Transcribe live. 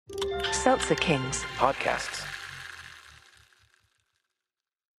Seltzer Kings podcasts.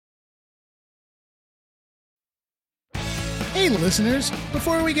 Hey listeners,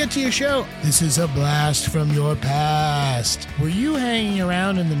 before we get to your show, this is a blast from your past. Were you hanging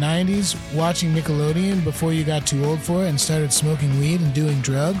around in the 90s watching Nickelodeon before you got too old for it and started smoking weed and doing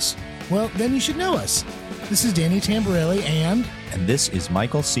drugs? Well, then you should know us. This is Danny Tamborelli and this is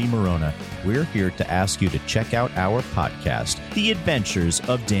Michael C. Morona. We're here to ask you to check out our podcast, The Adventures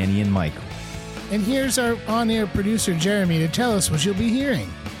of Danny and Michael. And here's our on-air producer, Jeremy, to tell us what you'll be hearing.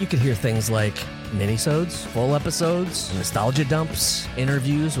 You could hear things like minisodes, full episodes, nostalgia dumps,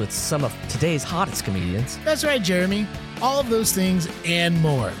 interviews with some of today's hottest comedians. That's right, Jeremy. All of those things and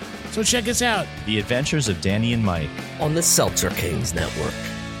more. So check us out. The Adventures of Danny and Mike On the Seltzer Kings Network.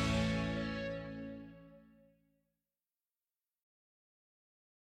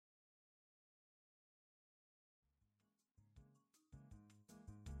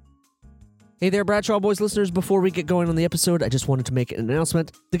 Hey there, Bradshaw Boys listeners. Before we get going on the episode, I just wanted to make an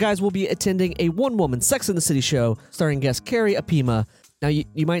announcement. The guys will be attending a one-woman Sex and the City show starring guest Carrie Apima. Now, you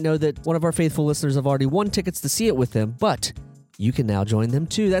might know that one of our faithful listeners have already won tickets to see it with them, but you can now join them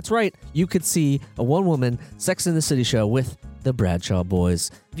too. That's right. You could see a one-woman Sex and the City show with the Bradshaw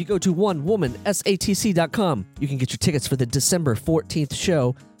Boys. If you go to onewomansatc.com, you can get your tickets for the December 14th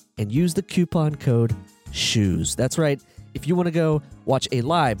show and use the coupon code SHOES. That's right. If you want to go watch a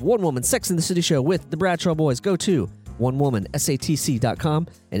live one-woman Sex and the City show with the Bradshaw Boys, go to onewomansatc.com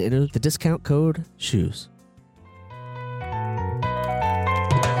and enter the discount code SHOES.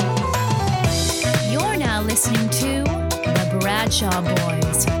 You're now listening to The Bradshaw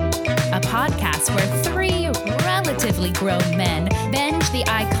Boys, a podcast where three relatively grown men binge the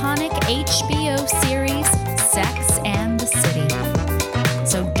iconic HBO series Sex and the City.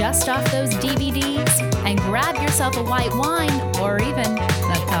 So dust off those DVDs and grab yourself a white wine or even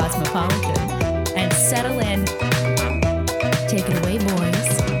a Cosmopolitan and settle in. Take it away,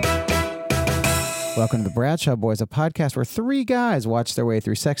 boys. Welcome to the Bradshaw Boys, a podcast where three guys watch their way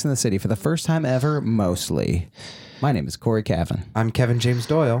through Sex and the City for the first time ever, mostly. My name is Corey Cavan. I'm Kevin James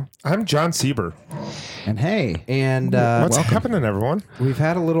Doyle. I'm John Sieber. And hey. And what's happening, everyone? We've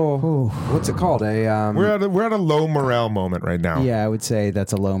had a little, what's it called? We're at a low morale moment right now. Yeah, I would say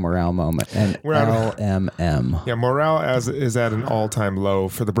that's a low morale moment. And we're at LMM. Yeah, morale is at an all-time low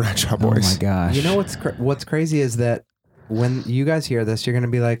for the Bradshaw Boys. Oh my gosh. You know what's crazy is that when you guys hear this, you're going to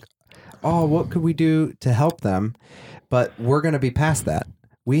be like, oh, what could we do to help them? But we're going to be past that.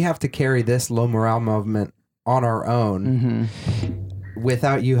 We have to carry this low morale moment on our own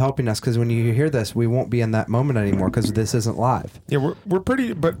without you helping us, because when you hear this, we won't be in that moment anymore because this isn't live. Yeah, we're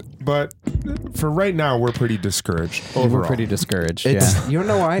pretty, but for right now, we're pretty discouraged overall. We're pretty discouraged, You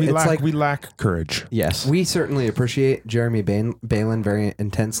know why? We lack courage. Yes. We certainly appreciate Jeremy Balin very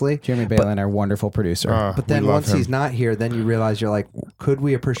intensely. Jeremy Balin, our wonderful producer. But then once he's not here, then you realize you're like, could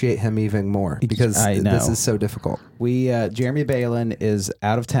we appreciate him even more? Because this is so difficult. Jeremy Balin is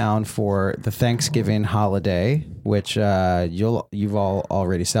out of town for the Thanksgiving holiday, which you've all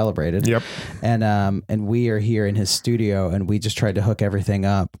already celebrated. Yep. And we are here in his studio, and we just tried to hook everything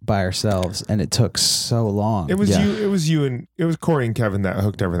up by ourselves, and it took so long. It was it was Corey and Kevin that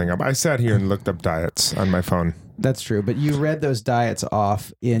hooked everything up. I sat here and looked up diets on my phone. That's true, but you read those diets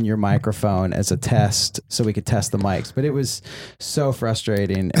off in your microphone as a test so we could test the mics, but it was so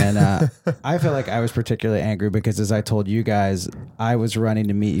frustrating, and I feel like I was particularly angry because, as I told you guys, I was running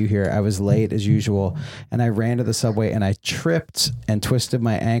to meet you here. I was late as usual, and I ran to the subway, and I tripped and twisted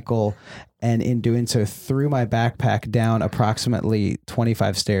my ankle, and in doing so, threw my backpack down approximately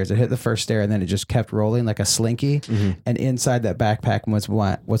 25 stairs. It hit the first stair, and then it just kept rolling like a slinky. Mm-hmm. And inside that backpack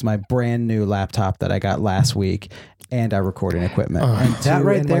was my brand new laptop that I got last week, and our recording equipment. And that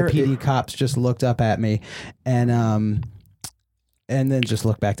right there, my PD cops just looked up at me, and then just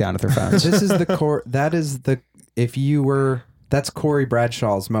looked back down at their phones. This is the core. That is the That's Corey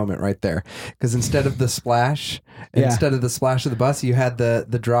Bradshaw's moment right there. Because instead of the splash of the bus, you had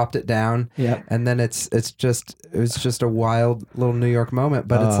the dropped it down. Yeah. And then it was just a wild little New York moment.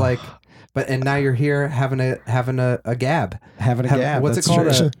 But it's like, and now you're here having a gab. Having a gab. What's That's it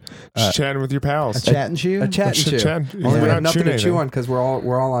called? true. Chatting with your pals. A chat and chew? A chat and chew. Only we have nothing to chew on because we're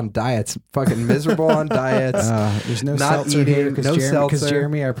all on diets. Fucking miserable on diets. There's no not seltzer eating, here because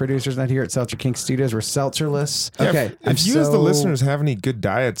Jeremy, our producer's not here at Seltzer King Studios. We're seltzerless. Yeah, okay. If you as the listeners have any good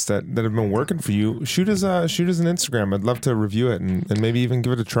diets that have been working for you, shoot us an Instagram. I'd love to review it and maybe even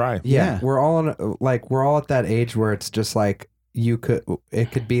give it a try. Yeah. We're all at that age where it's just like it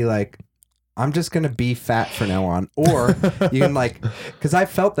could be like I'm just going to be fat from now on. Or you can like, because I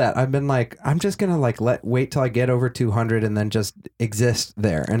felt that. I've been like, I'm just going to like wait till I get over 200 and then just exist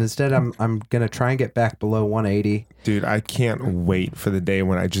there. And instead I'm going to try and get back below 180. Dude, I can't wait for the day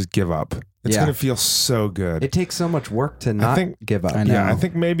when I just give up. It's going to feel so good. It takes so much work to not give up. Yeah, I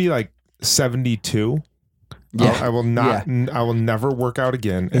think maybe like 72. Yeah, I will not. Yeah. I will never work out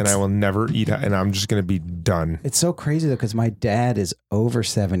again, and I will never eat. And I'm just going to be done. It's so crazy though, because my dad is over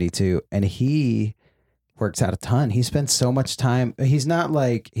 72, and he works out a ton. He spends so much time. He's not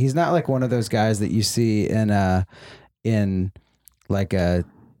like one of those guys that you see in like a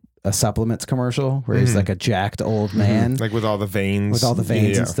supplements commercial where he's like a jacked old man, like with all the veins,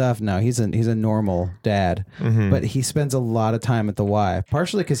 and stuff. No, he's a normal dad, but he spends a lot of time at the Y,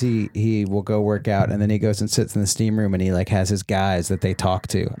 partially because he will go work out and then he goes and sits in the steam room and he like has his guys that they talk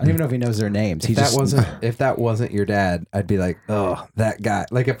to. I don't even know if he knows their names. If that wasn't your dad, I'd be like, oh, that guy.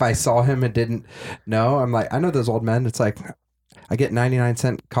 Like if I saw him and didn't know, I'm like, I know those old men. It's like, I get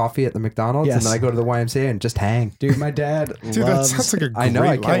 99-cent coffee at the McDonald's, and then I go to the YMCA and just hang. Dude, my dad loves... Dude, that sounds like a great I know,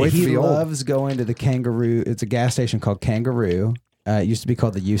 I can't wait to He be old. loves going to the Kangaroo. It's a gas station called Kangaroo. It used to be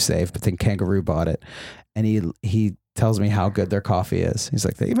called the U-Save, but then Kangaroo bought it. And he tells me how good their coffee is. He's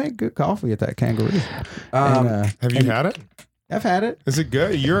like, they make good coffee at that Kangaroo. Have you had it? I've had it. Is it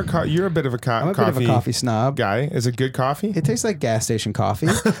good? You're a bit of a I'm a bit of a coffee snob guy. Is it good coffee? It tastes like gas station coffee,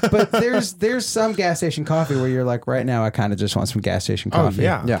 but there's some gas station coffee where you're like, right now I kind of just want some gas station coffee.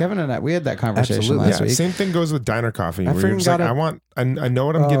 Oh, yeah. Kevin and I, we had that conversation Absolutely. last week. Same thing goes with diner coffee. Where you're just like, I know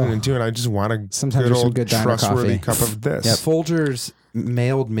what I'm getting into, and I just want a sometimes good old good trustworthy coffee. cup of this. Yeah, Folgers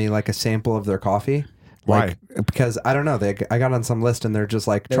mailed me like a sample of their coffee. Why? Because I don't know. I got on some list and they're just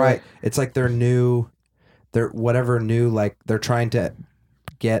like, it's like their new, like they're trying to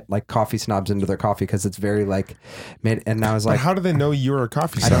get like coffee snobs into their coffee because it's very like made. And I was like, but how do they know you're a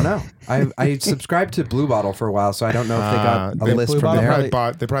coffee snob? I don't know. I subscribed to Blue Bottle for a while, so I don't know if they got a list from there. They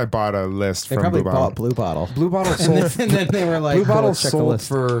probably bought a list They from probably Blue Bottle. bought Blue Bottle. Blue Bottle sold, and then they were like, Blue Bottle check the sold list.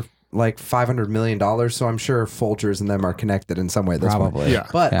 for like $500 million, so I'm sure Folgers and them are connected in some way. Probably. Yeah.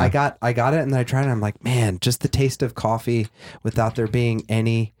 But I got it, and then I tried it. And I'm like, man, just the taste of coffee without there being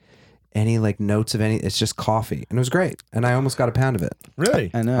any like notes of any. It's just coffee, and it was great. And I almost got a pound of it.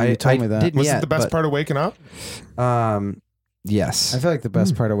 Really? I know. You told me that. Was it the best part of waking up? Yes. I feel like the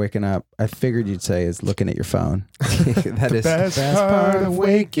best part of waking up, I figured you'd say, is looking at your phone. That is best part of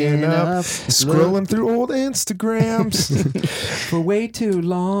waking up, scrolling through old Instagrams for way too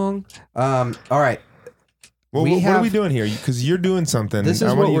long. All right. Well, what are we doing here? Because you're doing something. This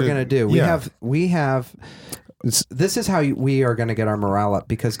is what we're going to do. We have. This is how we are going to get our morale up,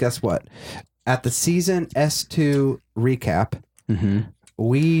 because guess what? At the season S2 recap,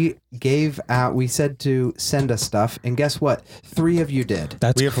 we said to send us stuff, and guess what? 3 of you did.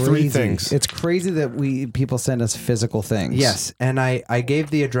 That's we have crazy. 3 things. It's crazy that people send us physical things. Yes, and I gave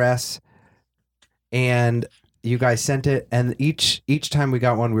the address, and you guys sent it, and each time we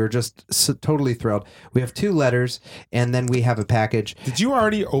got one, we were just totally thrilled. We have 2 letters, and then we have a package. Did you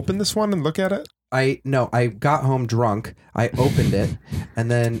already open this one and look at it? No, I got home drunk. I opened it, and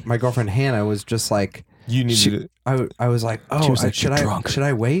then my girlfriend Hannah was just like, "You need to." I was like, "Oh, should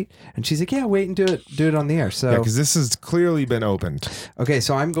I wait?" And she's like, "Yeah, wait and do it on the air." So because this has clearly been opened. Okay,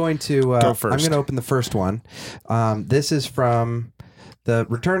 so I'm going to go first. I'm going to open the first one. This is from the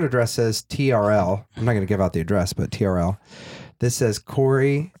return address says TRL. I'm not going to give out the address, but TRL. This says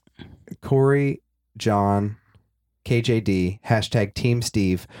Corey, John. KJD # Team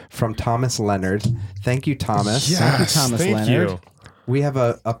Steve from Thomas Leonard. Thank you, Thomas. Yes, thank you, Thomas Leonard. We have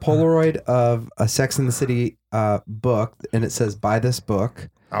a Polaroid of a Sex and the City book, and it says buy this book.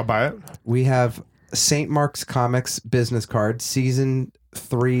 I'll buy it. We have St. Mark's Comics business card, season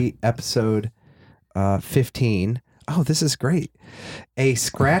 3, episode 15. Oh, this is great. A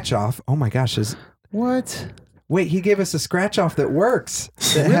scratch off. Oh my gosh, What? Wait, he gave us a scratch off that works.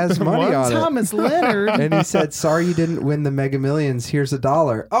 That has money on it. Thomas Leonard. And he said, sorry you didn't win the Mega Millions. Here's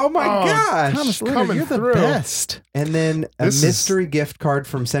 $1. Oh my gosh. Thomas Leonard, you're the best. And then a mystery gift card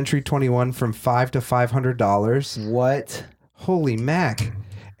from Century 21 from $5 to $500. What? Holy mac.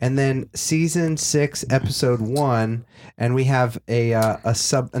 And then season 6, episode 1. And we have an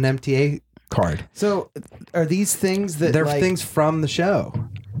MTA card. So are these things that they're things from the show?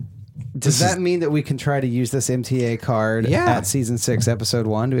 Does that mean that we can try to use this MTA card at season 6, episode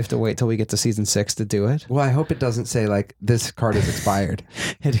 1? Do we have to wait till we get to season 6 to do it? Well, I hope it doesn't say like this card is expired.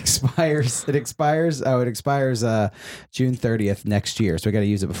 It expires. Oh, it expires June 30th next year. So we got to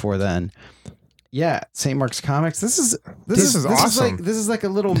use it before then. Yeah, St. Mark's Comics. This is awesome. This is like a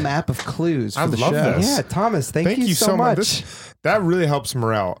little map of clues for I the love show. this. Yeah, Thomas, thank you so much. That really helps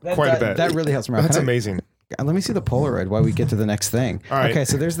morale quite a bit. That really helps me out. That's amazing. Let me see the Polaroid while we get to the next thing. All right. Okay,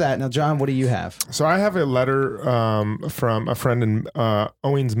 so there's that. Now, John, what do you have? So I have a letter from a friend in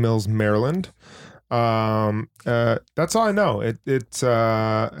Owings Mills, Maryland. That's all I know. It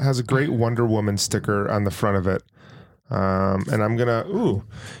has a great Wonder Woman sticker on the front of it. And I'm gonna. Ooh,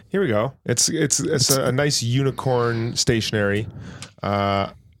 here we go. It's a nice unicorn stationery.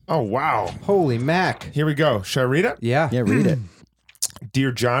 Oh wow! Holy Mac. Here we go. Should I read it? Yeah. Yeah, read it.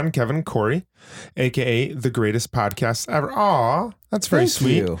 Dear John, Kevin, Corey, aka the greatest podcast ever. Aw, that's very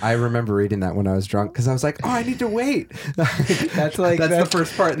sweet. you. I remember reading that when I was drunk because I was like, oh, I need to wait. That's the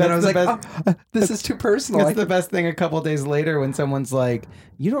first part. And then I was like, this is too personal. That's the best thing a couple days later when someone's like,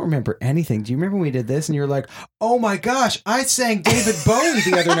 you don't remember anything. Do you remember when we did this? And you're like, oh my gosh, I sang David Bowie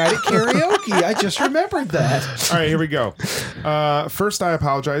the other night at karaoke. I just remembered that. All right, here we go. First, I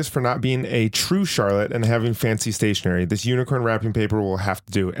apologize for not being a true Charlotte and having fancy stationery. This unicorn wrapping paper will have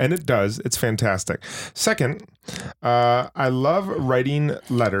to do. And it does. It's fantastic. Second, I love writing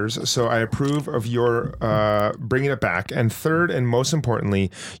letters, so I approve of your bringing it back. And third, and most importantly,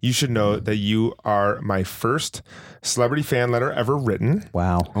 you should know that you are my first celebrity fan letter ever written.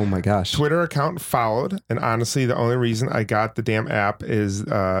 Wow. Oh my gosh. Twitter account followed, and honestly, the only reason I got the damn app is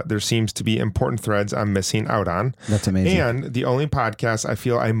there seems to be important threads I'm missing out on. That's amazing. And the only podcast I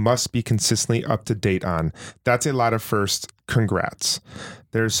feel I must be consistently up to date on. That's a lot of firsts. Congrats.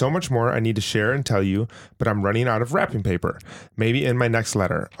 There's so much more I need to share and tell you, but I'm running out of wrapping paper. Maybe in my next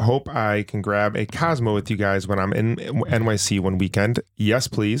letter. Hope I can grab a Cosmo with you guys when I'm in NYC one weekend. Yes,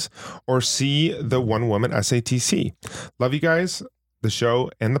 please. Or see the One Woman SATC. Love you guys, the show,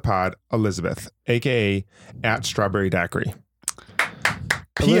 and the pod. Elizabeth, a.k.a. at Strawberry Daiquiri.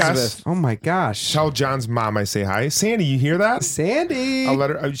 P.S. Oh my gosh. Tell John's mom I say hi. Sandy, you hear that? Sandy. I'll let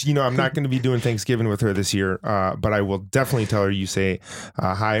her. I'm not going to be doing Thanksgiving with her this year, but I will definitely tell her you say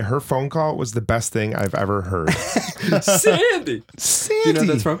hi. Her phone call was the best thing I've ever heard. Sandy. Sandy. Do you know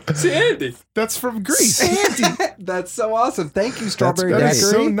that's from? Sandy. That's from Greece. Sandy. That's so awesome. Thank you, Strawberry That is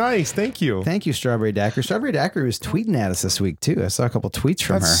Daiquiri. so nice. Thank you. Thank you, Strawberry Daiquiri. Strawberry Daiquiri was tweeting at us this week too. I saw a couple tweets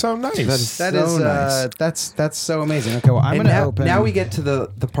from That's her. so nice. That is nice. That's so amazing. Okay, well, I'm And going to now, open. now we get to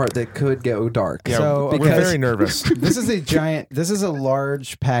the part that could go dark. Yeah, So, we're because- very nervous. This is a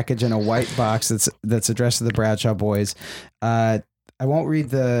large package in a white box that's addressed to the Bradshaw Boys. I won't read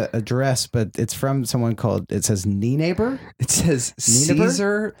the address, but it's from someone called, it says Neighbor. It says Neighbor?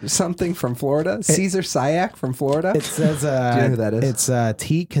 Caesar something from Florida. Caesar Syak from Florida. It says, Do you know who that is? It's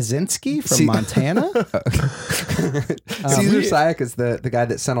T. Kaczynski from Montana. Caesar Syak is the guy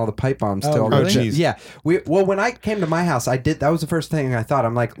that sent all the pipe bombs to Oh, all really? the geez. Yeah. Well, when I came to my house, that was the first thing I thought.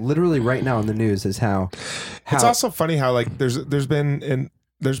 I'm like, literally right now in the news is how It's also funny how like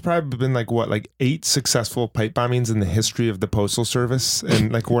there's probably been like 8 successful pipe bombings in the history of the Postal Service,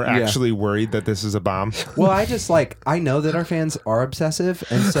 and like we're actually worried that this is a bomb. Well, I know that our fans are obsessive,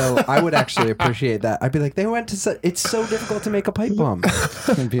 and so I would actually appreciate that. I'd be like, they went to it's so difficult to make a pipe bomb.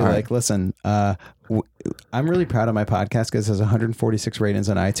 And be like, listen, I'm really proud of my podcast because it has 146 ratings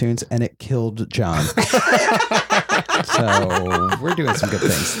on iTunes, and it killed John. So we're doing some good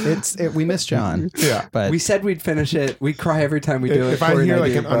things. We miss John. Yeah. But We said we'd finish it. We cry every time we do it. If I Corey hear and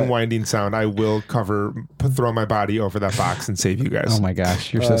like do, an but- unwinding sound, I will throw my body over that box and save you guys. oh my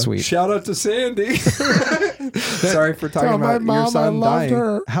gosh, you're so sweet. Shout out to Sandy. Sorry for talking about your son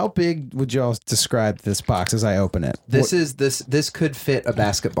dying. How big would y'all describe this box as I open it? This could fit a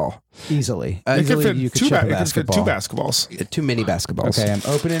basketball. Easily. It could Easily fit you could two ship a it could fit basketball. 2 basketballs. 2 mini basketballs. Okay, I'm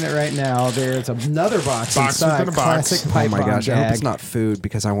opening it right now. There's another box inside. within a box. Classic Oh pipe my bomb gosh! I hope gag. it's not food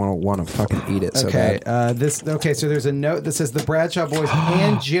because I want to fucking eat it so Okay, bad. so there's a note that says the Bradshaw Boys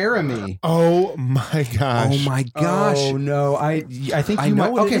and Jeremy. Oh my gosh. Oh my gosh! Oh no, I think I you know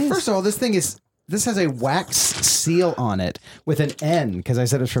might. what it Okay, is. first of all, this has a wax seal on it with an N because I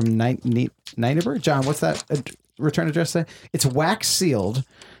said it's from Neighbor. John, what's that return address say? It's wax sealed,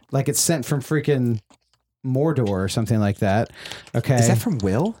 like it's sent from freaking Mordor or something like that. Okay, Is that from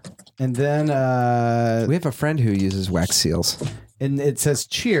Will? and then We have a friend who uses wax seals. and it says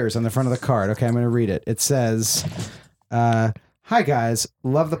cheers on the front of the card. Okay, I'm going to read it. It says, hi guys,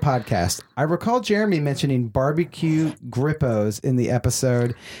 love the podcast. I recall Jeremy mentioning barbecue grippos in the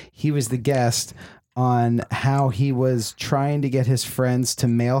episode. He was the guest on how he was trying to get his friends to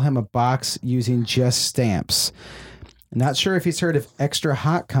mail him a box using just stamps. Not sure if he's heard of extra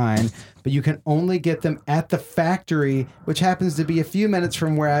hot kind, but you can only get them at the factory, which happens to be a few minutes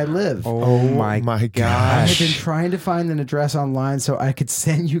from where I live. Oh my I gosh. have been trying to find an address online so I could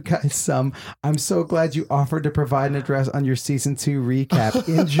send you guys some. I'm so glad you offered to provide an address on your season 2 recap.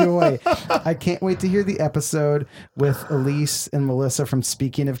 Enjoy. I can't wait to hear the episode with Elise and Melissa from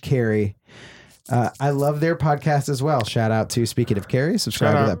Speaking of Carrie. I love their podcast as well. Shout out to Speaking of Carrie.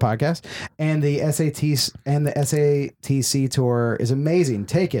 Subscribe to that podcast. And the SAT and the SATC tour is amazing.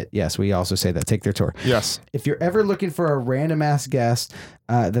 Take it. Yes, we also say that. Take their tour. Yes. If you're ever looking for a random ass guest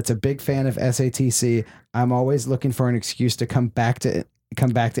that's a big fan of SATC, I'm always looking for an excuse to come back to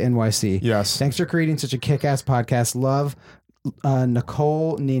NYC. Yes. Thanks for creating such a kick-ass podcast. Love,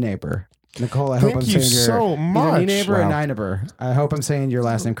 Nicole Nienaber. Nicole, I hope I'm saying Thank you so much. Nienaber or Nienaber. I hope I'm saying your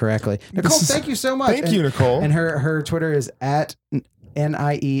last name correctly. Nicole, thank you so much. Thank you, Nicole. And her Twitter is at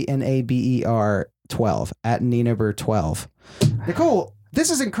NIENABER 12 at Nienaber 12. Nicole,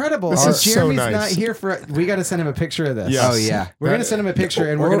 this is incredible. This is so Jeremy's nice. not here for. We got to send him a picture of this. Yes. Oh yeah. We're gonna send him a picture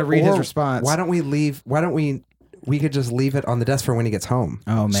and we're gonna read his response. Why don't we could just leave it on the desk for when he gets home.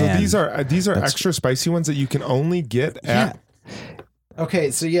 Oh man. So these are extra spicy ones that you can only get at.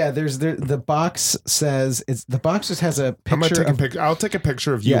 Okay, so yeah, there's the box says the box just has a picture. I'm gonna take a picture. I'll take a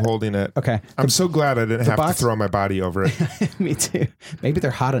picture of you holding it. Okay. I'm so glad I didn't have to throw my body over it. Me too. Maybe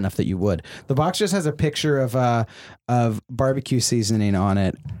they're hot enough that you would. The box just has a picture of barbecue seasoning on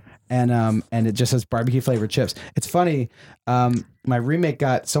it. And it just says barbecue flavored chips. It's funny. My roommate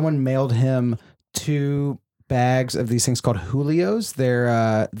someone mailed him 2 bags of these things called Julios.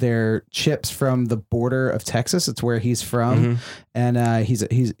 They're chips from the border of Texas. It's where he's from, and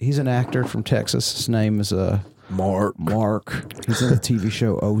he's an actor from Texas. His name is Mark. He's in the TV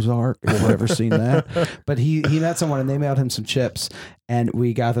show Ozark. If you've ever seen that, but he met someone and they mailed him some chips, and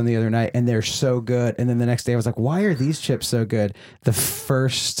we got them the other night, and they're so good. And then the next day I was like, why are these chips so good? The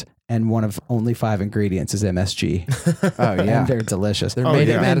first and one of only 5 ingredients is MSG. Oh yeah, and they're delicious. They're made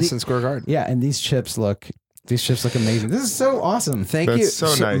at Madison Square Garden. Yeah, and these chips look amazing. This is so awesome. Thank you. That's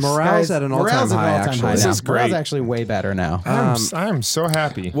so nice. Morale's at an all-time high, actually. This is great. Morale's actually way better now. I'm so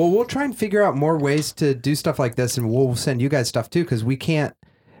happy. Well, we'll try and figure out more ways to do stuff like this, and we'll send you guys stuff too, because we can't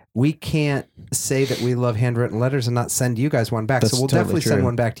say that we love handwritten letters and not send you guys one back. That's so we'll totally definitely true. send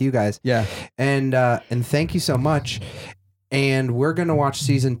one back to you guys. Yeah. And thank you so much. And we're going to watch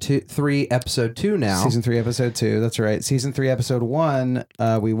season 3, episode 2 now. Season 3, episode 2. That's right. Season 3, episode 1,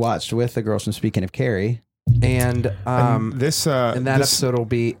 we watched with the girls from Speaking of Carrie. And this episode will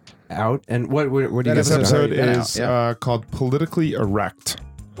be out. And what do you this guys episode Yeah. is called Politically Erect.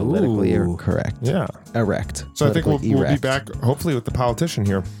 Politically Ooh. correct. Yeah. Erect. So I think we'll be Erect. back hopefully with the politician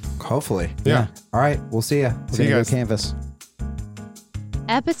here. Hopefully. Yeah. All right. We'll see ya. See you guys. Canvas.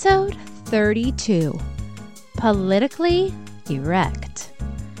 Episode 32 Politically Erect.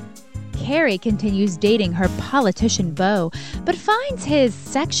 Carrie continues dating her politician beau, but finds his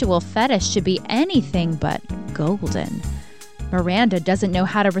sexual fetish to be anything but golden. Miranda doesn't know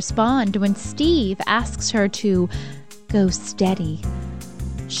how to respond when Steve asks her to go steady.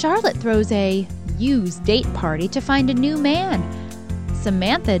 Charlotte throws a used date party to find a new man.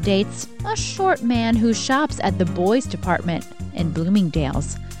 Samantha dates a short man who shops at the boys department in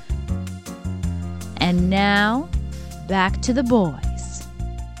Bloomingdale's. And now, back to the boys.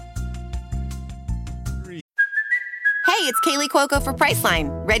 Hey, it's Kaylee Cuoco for Priceline.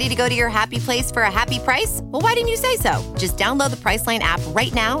 Ready to go to your happy place for a happy price? Well, why didn't you say so? Just download the Priceline app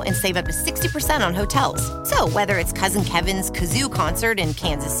right now and save up to 60% on hotels. So whether it's Cousin Kevin's Kazoo Concert in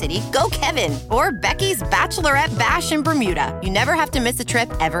Kansas City, go Kevin, or Becky's Bachelorette Bash in Bermuda, you never have to miss a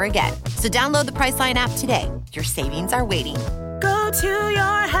trip ever again. So download the Priceline app today. Your savings are waiting. Go to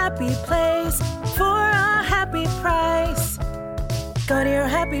your happy place for a happy price. Go to your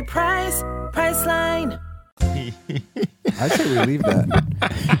happy price, Priceline. I say we leave that.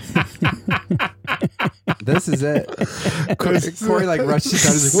 This is it. Corey like rushes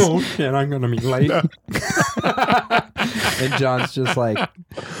out. He's like, "Oh shit, I'm gonna be late." And John's just like,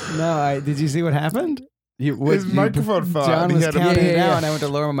 No, did you see what happened? His microphone fell out. John He was had counting it yeah, down, yeah. and I went to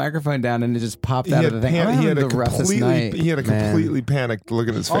lower my microphone down, and it just popped out of the thing. He had a the roughest night. He had a completely panicked look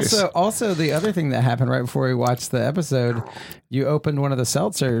at his face. Also, the other thing that happened right before we watched the episode, you opened one of the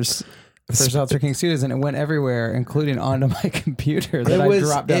seltzers for Seltzer King Studios, and it went everywhere, incling onto my computer that I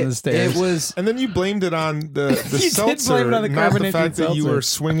dropped down the stairs. It was. And then you blamed it on the did seltzer, blame it on the not the carbonated fact that you seltzer. were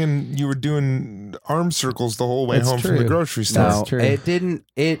swinging, you were doing arm circles the whole way It's home from the true. grocery store. That's No, true. it didn't.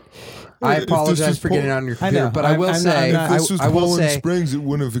 I If this apologize was for getting on your I know. computer, but I will say, I'm not- If this was I will Poland say, Springs, it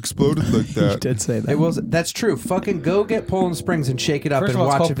wouldn't have exploded like You that. did say that. it was. That's true. Fucking go get Poland Springs and shake it up First and of all,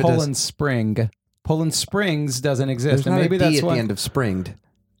 it's watch called if it Poland does. Spring. Poland Springs doesn't exist. There's And not maybe a D that's at what the end of springed.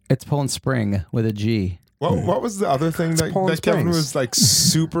 it's Poland Spring with a G. What was the other thing that Poland Kevin Springs. was like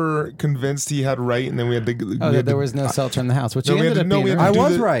super convinced he had right, and then we had to. Oh, that there was no seltzer in the house, which No, we ended had to, up no, we being had to right. I do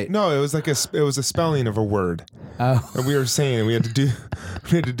was the- right. No, it was like it was a spelling of a word, Oh. and we were saying it. We had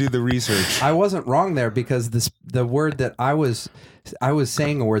to do the research. I wasn't wrong there because the word that I was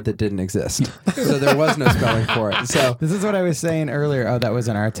saying a word that didn't exist, so there was no spelling for it. So This is what I was saying earlier. Oh, that was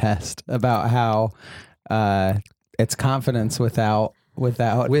in our test about how it's confidence without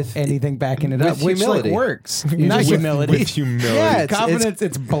anything backing it up, with which humility. like works. Not humility. With humility. Yeah, confidence.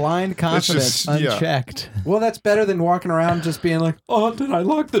 It's blind confidence, just- yeah. unchecked. well, that's better than walking around just being like, "Oh, did I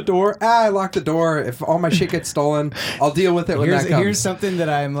lock the door? I locked the door. If all my shit gets stolen, I'll deal with it when that comes." Here's something that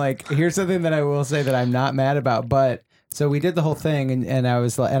I'm like. Here's something that I will say that I'm not mad about. But so we did the whole thing, and I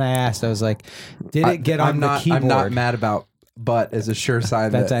was like, and I asked, I was like, did it get on the keyboard? I'm not mad about "but" as a sure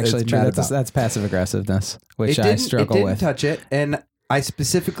sign. That's that actually it's true. mad That's about. passive aggressiveness, which It I didn't struggle with. touch it, and I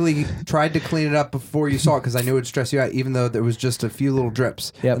specifically tried to clean it up before you saw it because I knew it would stress you out, even though there was just a few little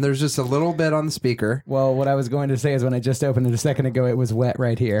drips. Yep. And there's just a little bit on the speaker. Well, what I was going to say is when I just opened it a second ago, it was wet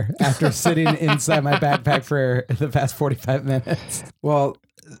right here after sitting inside my backpack for the past 45 minutes. Well,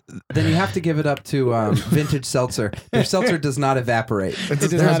 then you have to give it up to Vintage Seltzer. Their seltzer does not evaporate. It does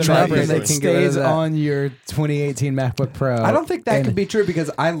There's not nothing evaporate. that It can get rid of stays that. on your 2018 MacBook Pro. I don't think that And could be true because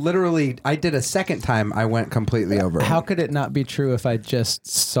I did a second time. I went completely over. How could it not be true if I just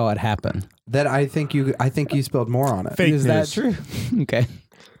saw it happen? That I think you spilled more on it. Fake Is news. that true? Okay.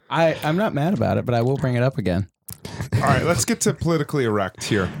 I'm not mad about it, but I will bring it up again. All right, let's get to politically erect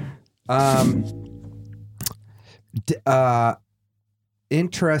here.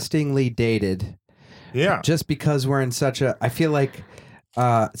 Interestingly dated. Yeah. Just because we're in I feel like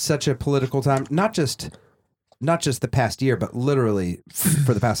such a political time, not just the past year, but literally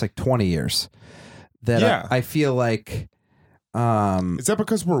for the past like 20 years that Yeah. I feel like, Is that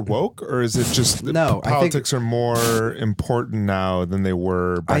because we're woke, or is it just that No, I think- politics are more important now than they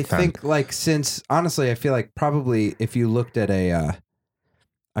were back I then? think like honestly, I feel like probably if you looked at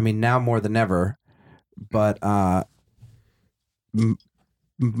now more than ever, but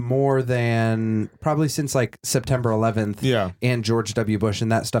more than probably since like September 11th Yeah. and George W. Bush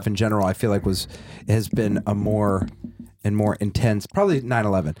and that stuff in general, I feel like has been a more and more intense, probably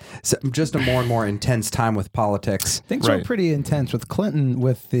 9/11, so just a more and more intense time with politics. Things were Right. pretty intense with Clinton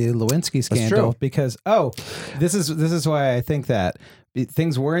with the Lewinsky scandal true. because this is why I think that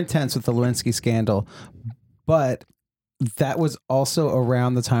things were intense with the Lewinsky scandal, but that was also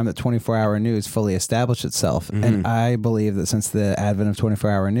around the time that 24-hour news fully established itself. And I believe that since the advent of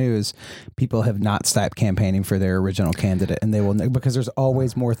 24-hour news, people have not stopped campaigning for their original candidate, and they will, because there's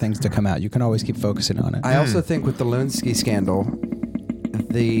always more things to come out. You can always keep focusing on it. I also think with the Lewinsky scandal,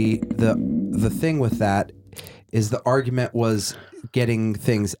 the thing with that is the argument was getting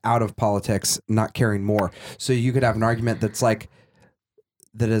things out of politics, not caring more. So you could have an argument that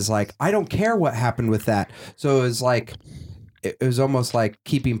is like, I don't care what happened with that. So it was like, it was almost like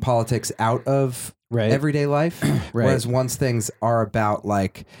keeping politics out of everyday life. Right. Whereas once things are about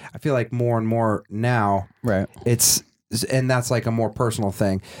like, I feel like more and more now, Right. and that's like a more personal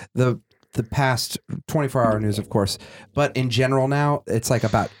thing. The past 24-hour news, of course, but in general now, it's like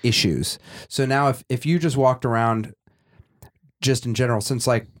about issues. So now if you just walked around just in general, since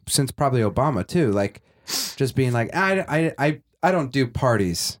probably Obama too, like just being like, I don't do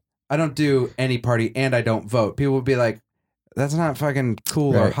parties. I don't do any party and I don't vote. People would be like, that's not fucking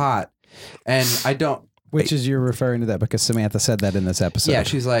cool or Right. hot. And I don't. Which is you're referring to that because Samantha said that in this episode. Yeah,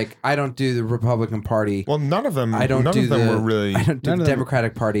 she's like, I don't do the Republican Party. Well, none of them. I don't none do of them the. were really. I don't do None the of them-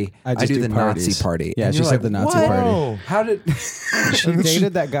 Democratic Party. I I just do do the parties. Nazi Party. Yeah, And she you're said like, the Nazi what? Party. Oh. How did? She And then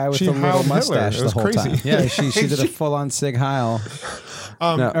dated that guy with she the little Heiled Hitler. mustache It the was whole crazy. time. Yeah, she did a full on Sig Heil.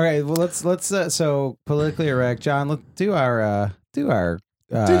 No. All right, well let's so politically erect, John. Let's do our do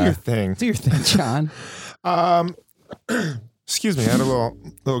your thing. do your thing, John. Excuse me, I had a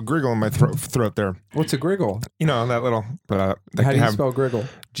little griggle in my throat there. What's a griggle? You know that little. That How can do you have spell griggle?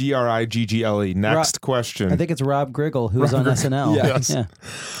 Griggle. Next question. I think it's Rob Griggle who's Rob on Griggle. SNL. Yes.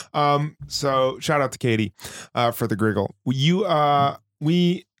 Yeah. So shout out to Katie for the griggle. We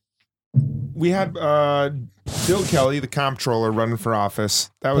had Bill Kelly, the comptroller, running for office.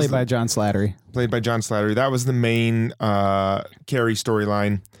 That was Played by John Slattery. played by John Slattery. That was the main Carrie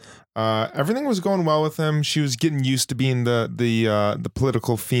storyline. Everything was going well with him. She was getting used to being the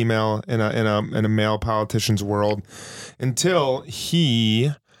political female in a male politician's world, until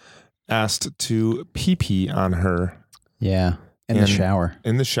he asked to pee on her Yeah. In the shower.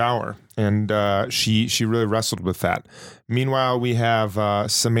 in the shower. And she really wrestled with that. Meanwhile, we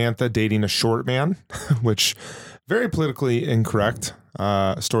have Samantha dating a short man, which very politically incorrect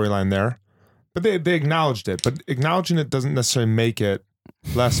storyline there. But they acknowledged it. But acknowledging it doesn't necessarily make it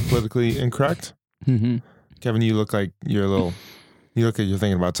less politically incorrect. Mm-hmm. Kevin, you look like you're you're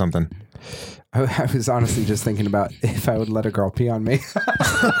thinking about something. I was honestly just thinking about if I would let a girl pee on me.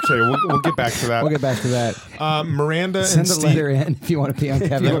 Okay, we'll get back to that. We'll get back to that. Miranda Send and a Steve. letter in if you want to pee on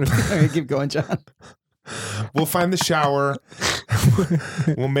Kevin. Okay, keep going, John. We'll find the shower.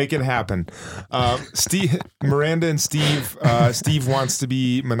 We'll make it happen. Miranda and Steve. Steve wants to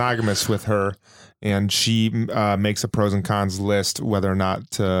be monogamous with her, and she makes a pros and cons list whether or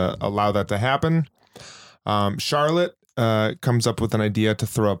not to allow that to happen. Charlotte comes up with an idea to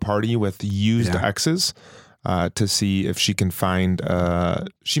throw a party with used exes to see if she can find.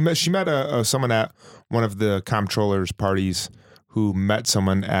 She met someone at one of the comptroller's parties who met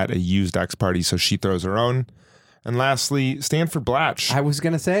someone at a used ex party, so she throws her own. And lastly, Stanford Blatch. I was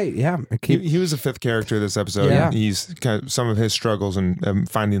gonna say, yeah, He was a fifth character this episode. Yeah. He's kind of some of his struggles and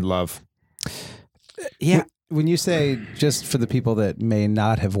finding love. yeah. When you say, just for the people that may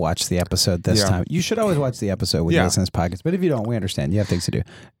not have watched the episode this time, you should always watch the episode when you listen to this podcast. But if you don't, we understand. You have things to do.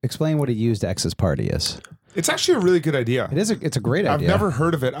 Explain what a used ex's party is. It's actually a really good idea. It is. It's a great idea. I've never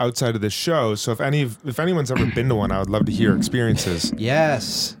heard of it outside of this show. So if anyone's ever been to one, I would love to hear experiences.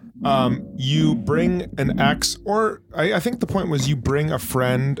 Yes. You bring an ex, or I think the point was you bring a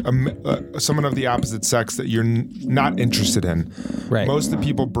friend, someone of the opposite sex that you're not interested in. Right. Most of the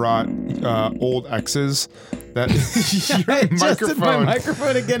people brought old exes. That I adjusted my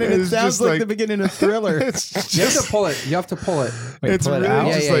microphone again, and it sounds like the beginning of Thriller. You have to pull it. You have to pull it. Wait, It's pull it really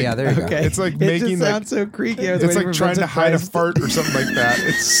out? just Yeah, there you go. Okay. It's like It making just sounds so creaky. I was it's waiting like for trying to Vincent hide a Price. fart or something like that.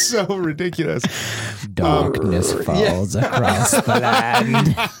 It's so ridiculous. Darkness falls across the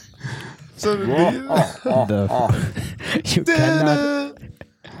land. So You cannot.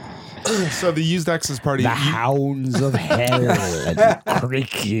 so the used exes party. The hounds of hell and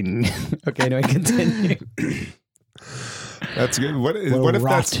creaking. Okay, anyway, continue. That's good. What Will if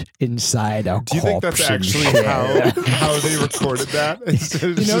rot that's? inside a Do you think that's actually how they recorded that?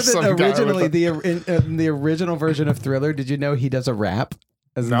 You know that originally in the original version of Thriller, did you know he does a rap?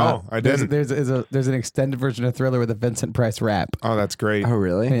 No, I didn't. There's an extended version of Thriller with a Vincent Price rap. Oh, that's great. Oh,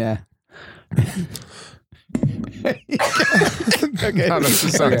 really? Yeah. Okay. No, that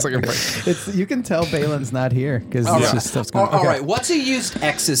just sounds like a It's you can tell Balin's not here because All this right. just stuff's going. All right. What's a used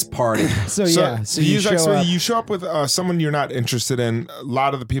ex's party? So you show up with someone you're not interested in. A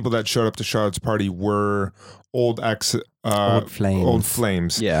lot of the people that showed up to Charlotte's party were old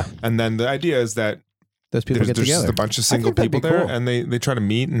flames. Yeah. And then the idea is that Those people get there's together. just a bunch of single that'd be people there, cool. and they try to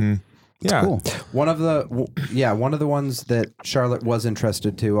meet and Cool. One of the ones that Charlotte was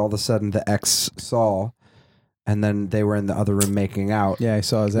interested to, all of a sudden the ex saw, and then they were in the other room making out. Yeah, I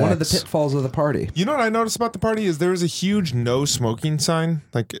saw his One of the ex. pitfalls of the party. You know what I noticed about the party is there was a huge no smoking sign,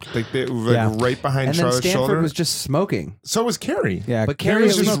 right behind And then Charlotte's Stanford shoulder. was just smoking. So was Carrie. Yeah, But Carrie Carrie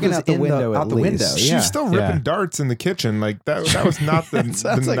was was smoking out the window. out the window. She Yeah. was still ripping Yeah. darts in the kitchen. Like that was not the, It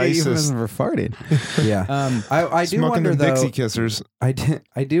sounds the like a nicest. euphemism for farting. Yeah. I do Smoking wonder them though. Dixie kissers. I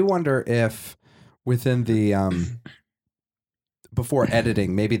do wonder if within the before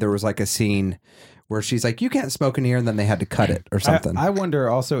editing, maybe there was like a scene where she's like, "You can't smoke in here," and then they had to cut it or something. I wonder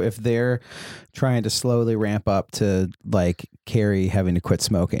also if they're trying to slowly ramp up to like Carrie having to quit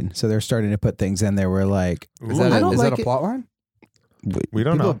smoking. So they're starting to put things in there where like is that I don't is like that a it. plot line? We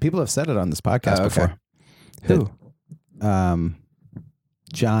don't know. People have said it on this podcast Oh, okay. before. Who?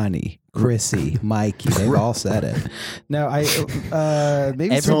 Johnny, Chrissy, Mikey, they've all said it. No,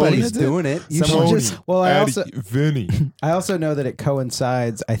 maybe Everybody's doing it. You Someone should just well, Vinny. I also know that it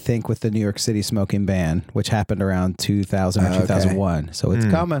coincides, I think, with the New York City smoking ban, which happened around 2000 or Okay. 2001. So it's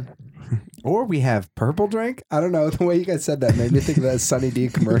coming. Or we have purple drink. I don't know. The way you guys said that made me think of that Sunny D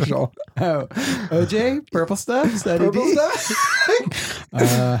commercial. Oh, OJ, purple stuff, Sunny Purple D. stuff.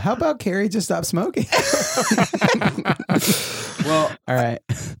 How about Carrie just stop smoking? Well, All right.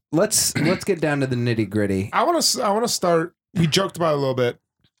 let's get down to the nitty gritty. I want to start. We joked about it a little bit.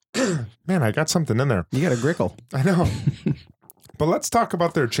 Man, I got something in there. You got a grickle. I know. But let's talk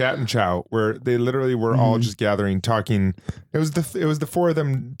about their chat and chow, where they literally were all just gathering, talking. It was the four of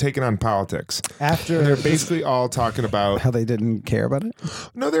them taking on politics. After They're basically all talking about. how they didn't care about it.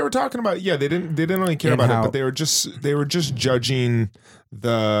 No, they were talking about. Yeah, they didn't really care And about how- it, but they were just judging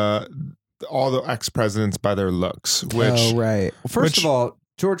all the ex presidents by their looks. Which Oh, right. Well, first of all,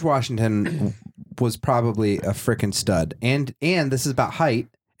 George Washington was probably a freaking stud, and this is about height,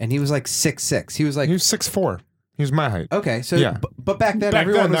 and he was like 6'6". He was like he was 6'4". He was my height. Okay, so Yeah. but back then Back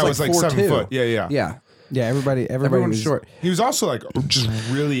everyone then, that was was like 7 4'2". foot. Yeah. Yeah, everybody everyone was was short. He was also like just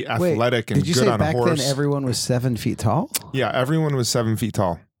really Wait, athletic and did you good say on back a horse. then everyone was 7 feet tall? Yeah, everyone was 7 feet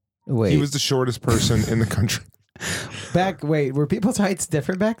tall. Wait, He was the shortest person in the country. were people's heights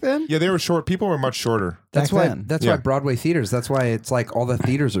different back then? Yeah, they were short. People were much shorter. That's Back why. then. That's Yeah. why Broadway theaters. That's why it's like all the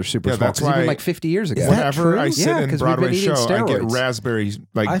theaters are super Yeah, small. that's 'Cause even why- like 50 years ago. Is that Whenever true? I sit Yeah, in 'cause we've been Broadway eating show, I get steroids. raspberries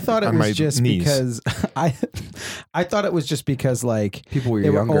like I thought it on my was just knees. because I thought it was just because like People were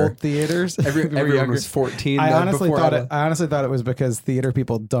they younger. were old theaters. They were Everyone younger. was 14. I then honestly before thought I I honestly thought it was because theater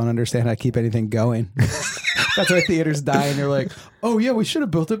people don't understand how to keep anything going. That's why theaters die, and you're like, oh yeah, we should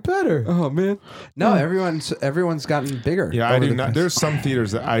have built it better. Oh man. No, everyone's gotten bigger. Yeah, I over do the not. past- There's some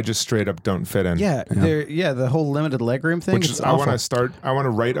theaters that I just straight up don't fit in. Yeah, the whole limited legroom thing. Which it's is, I want awful. to start. I want to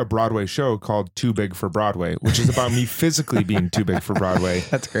write a Broadway show called "Too Big for Broadway," which is about me physically being too big for Broadway,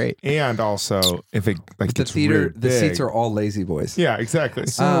 That's great. and also if it like the gets theater. really The big. seats are all lazy boys. Yeah, exactly.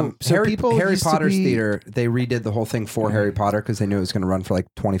 So Harry people used to Potter's be- theater, they redid the whole thing for Harry Potter because they knew it was going to run for like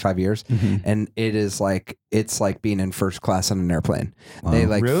 25 years, and it's like being in first class on an airplane. They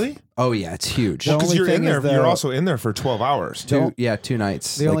like Really? Oh yeah, it's huge. The Because only you're in thing there. is, though- You're also in there for 12 hours. Two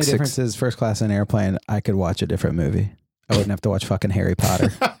nights. The like only six- difference is first class and airplane. I could watch a different movie. I wouldn't have to watch fucking Harry Potter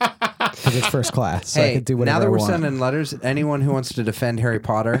because it's first class. So I Hey, could do whatever now that I we're want. sending letters, anyone who wants to defend Harry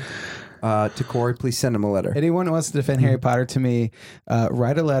Potter to Corey, please send him a letter. Anyone who wants to defend Harry Potter to me,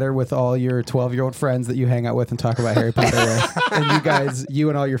 write a letter with all your 12-year-old friends that you hang out with and talk about Harry Potter with. And you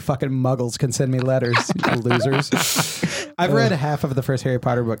and all your fucking muggles can send me letters, you losers. I've read half of the first Harry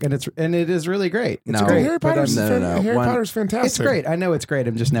Potter book, and it is really great. It's No. great. Harry but Potter's, I'm- Harry One- Potter's fantastic. it's great. I know it's great.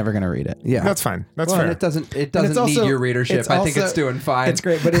 I'm just never going to read it. Yeah, That's fine. That's well, fair. and it doesn't And it's need also- your readership. it's I think also- it's doing fine. It's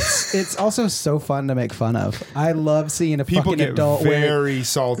great, but it's also so fun to make fun of. I love seeing a People fucking get adult wearing. very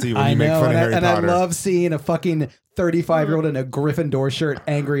salty when I you make know, fun of and, Harry and Potter. I love seeing a fucking 35-year-old in a Gryffindor shirt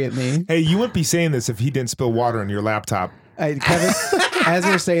angry at me. Hey, you wouldn't be saying this if he didn't spill water on your laptop. Kevin, as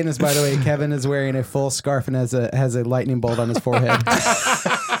we're saying this, by the way, Kevin is wearing a full scarf and has a lightning bolt on his forehead.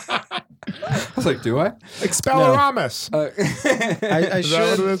 I was like, do I? Expelliarmus. I Is that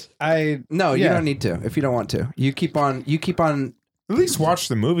what it should. is? No, you Yeah. don't need to if you don't want to. You keep on. At least watch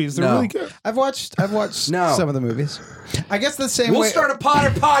the movies. They're No. really good. I've watched No. some of the movies. I guess the same We'll way. start a Potter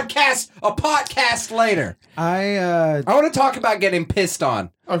podcast later. I I want to talk about getting pissed on.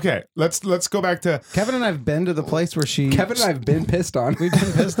 Okay, let's go back to Kevin and I've been to the place where she. Kevin and I have been pissed on. We've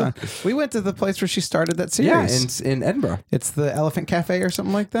been pissed on. We went to the place where she started that Yeah, series. in Edinburgh. It's the Elephant Cafe or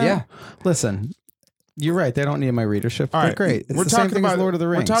something like that. Yeah. Listen, you're right. They don't need my readership. All They're right, great. It's we're the same talking thing about as Lord of the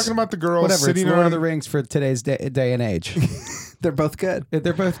Rings. We're talking about the girls Whatever. It's sitting Lord around. of the Rings for today's day and age. They're both good.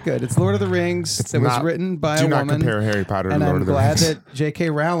 They're both good. It's Lord of the Rings that was not- written by Do a not woman. compare Harry Potter to And Lord I'm of the glad Rings. that J.K.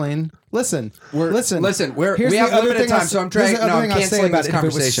 Rowling. Listen. We here's have the limited other time, thing I'll- so I'm here's trying. the other No, I'm thing I'll say canceling about this it. If it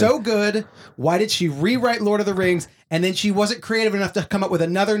was conversation. so good, why did she rewrite Lord of the Rings and then she wasn't creative enough to come up with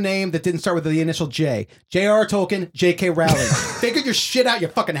another name that didn't start with the initial J? J.R.R. Tolkien, J.K. Rowling. Figure your shit out, you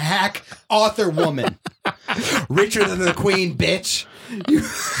fucking hack author woman. Richer than the Queen, bitch.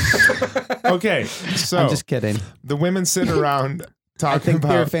 Okay, so I'm just kidding. the women sitting around I talking think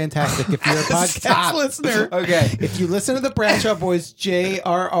they're about fantastic. If you're a podcast Stop. listener, Okay. if you listen to the Bradshaw Boys,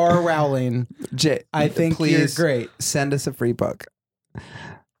 J.R.R. Rowling, I think please you're great. Send us a free book.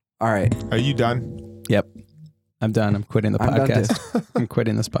 All right. Are you done? Yep. I'm done. I'm quitting the I'm done podcast. I'm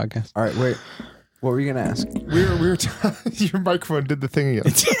quitting this podcast. All right. Wait. What were you gonna ask? We were your microphone did the thing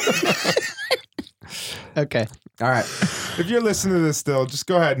again. Okay. All right. If you're listening to this still, just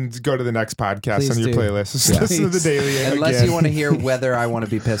go ahead and go to the next podcast Please on your do. playlist. Just Yeah. listen to the daily Unless again. you want to hear whether I want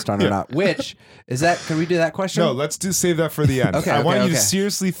to be pissed on or not. Which is that? Can we do that question? No, let's save that for the end. Okay, I want okay, you to okay.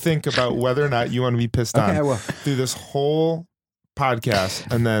 seriously think about whether or not you want to be pissed Okay, on I will. through this whole podcast,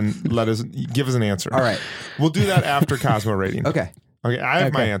 and then give us an answer. All right. We'll do that after Cosmo rating. Okay. Okay, I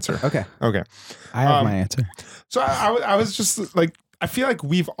have my Okay. answer. Okay. Okay. I have my answer. So I was just like, I feel like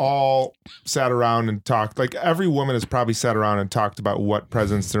we've all sat around and talked, like every woman has probably sat around and talked about what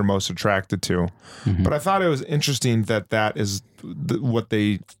presents they're most attracted to. But I thought it was interesting that is what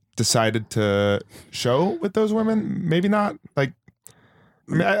they decided to show with those women. Maybe not like,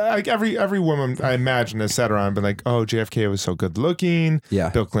 I mean, like every woman I imagine has sat around and been like, oh, JFK was so good looking. Yeah.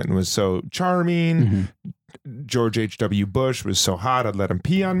 Bill Clinton was so charming. George H.W. Bush was so hot, I'd let him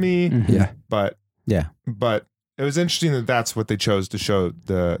pee on me. Yeah. But it was interesting that that's what they chose to show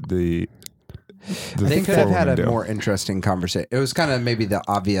the They could have four had women a do. more interesting conversation. It was kind of maybe the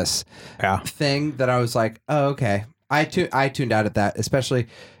obvious thing that I was like, oh, okay. I tuned out at that, especially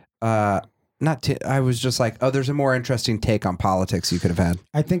I was just like, oh, there's a more interesting take on politics you could have had.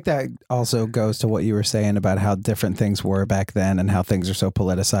 I think that also goes to what you were saying about how different things were back then and how things are so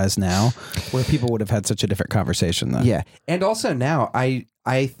politicized now, where people would have had such a different conversation then. Yeah. And also now, I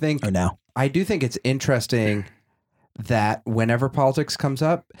think... Or now. I do think it's interesting that whenever politics comes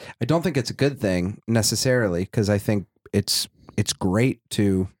up, I don't think it's a good thing necessarily, because I think it's great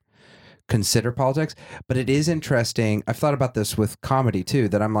to consider politics, but it is interesting. I've thought about this with comedy too,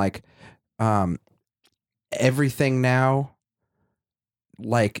 that I'm like, everything now,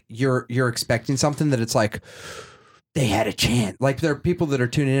 like you're expecting something that it's like they had a chance. Like there are people that are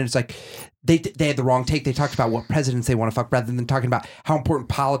tuning in. It's like they had the wrong take. They talked about what presidents they want to fuck rather than talking about how important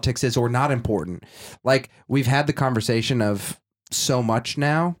politics is or not important. Like we've had the conversation of so much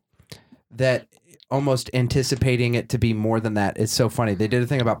now that almost anticipating it to be more than that is so funny. They did a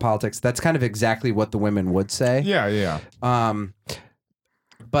thing about politics. That's kind of exactly what the women would say. Yeah.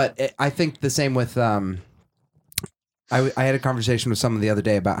 But I think the same with, I had a conversation with someone the other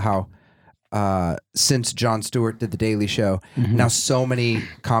day about how since Jon Stewart did The Daily Show, now so many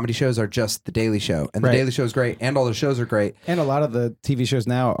comedy shows are just The Daily Show. And The Daily Show is great, and all the shows are great. And a lot of the TV shows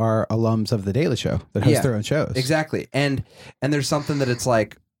now are alums of The Daily Show that host their own shows. Exactly. And there's something that it's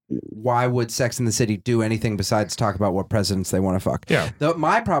like, why would Sex and the City do anything besides talk about what presidents they want to fuck? Yeah.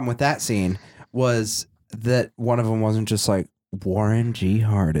 My problem with that scene was that one of them wasn't just like, Warren G.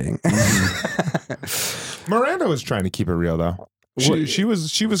 Harding. Miranda was trying to keep it real though. She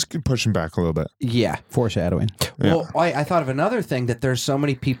was pushing back a little bit. Yeah. Foreshadowing. Well, I thought of another thing, that there's so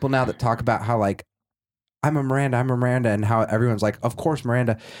many people now that talk about how like, I'm a Miranda, and how everyone's like, of course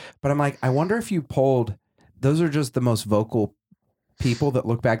Miranda. But I'm like, I wonder if you polled, those are just the most vocal people that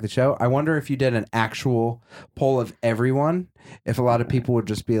look back at the show. I wonder if you did an actual poll of everyone, if a lot of people would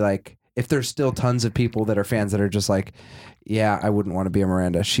just be like, if there's still tons of people that are fans that are just like, yeah, I wouldn't want to be a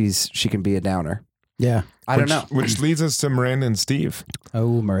Miranda. She can be a downer. Yeah. I don't know. Which leads us to Miranda and Steve.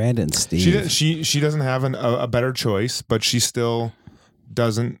 Oh, Miranda and Steve. She doesn't have a better choice, but she still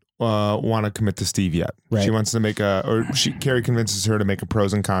doesn't want to commit to Steve yet. Right. She wants to Carrie convinces her to make a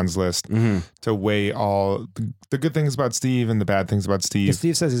pros and cons list to weigh all the good things about Steve and the bad things about Steve.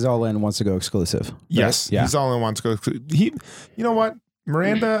 Steve says he's all in, wants to go exclusive. Right? Yes, he's all in, wants to go. You know what?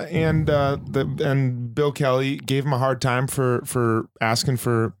 Miranda and Bill Kelly gave him a hard time for asking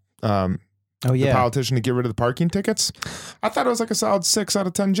for the politician to get rid of the parking tickets. I thought it was like a solid 6 out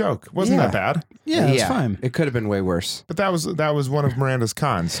of 10 joke. Wasn't that bad? Yeah, it's fine. It could have been way worse. But that was one of Miranda's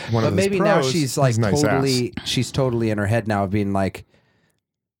cons. One but of maybe his now pros, she's like nice totally, ass. she's totally in her head now of being like,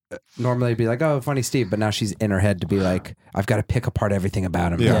 normally it'd be like, oh, funny Steve, but now she's in her head to be like, I've got to pick apart everything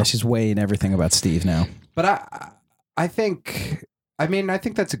about him. Yeah, she's weighing everything about Steve now. But I think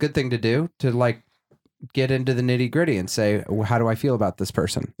that's a good thing to do, to like get into the nitty gritty and say, well, how do I feel about this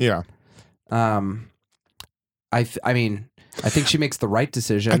person? Yeah. I think she makes the right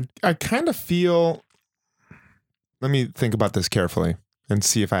decision. I kind of feel, let me think about this carefully and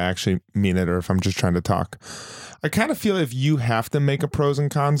see if I actually mean it or if I'm just trying to talk. I kind of feel if you have to make a pros and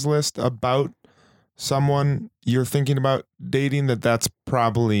cons list about someone you're thinking about dating, that's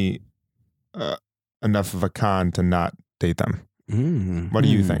probably enough of a con to not date them. What do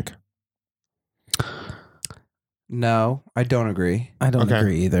you think? No, I don't agree. I don't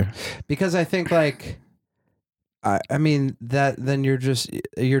agree either. Because I think like, I mean that then you're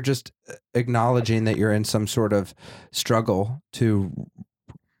just acknowledging that you're in some sort of struggle to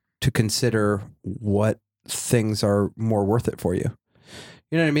consider what things are more worth it for you.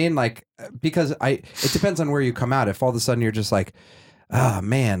 You know what I mean? Like, because it depends on where you come out. If all of a sudden you're just like, oh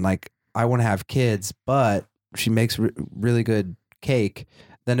man, like I want to have kids, but she makes really good cake,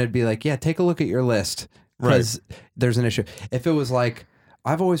 then it'd be like, yeah, take a look at your list, because there's an issue. If it was like,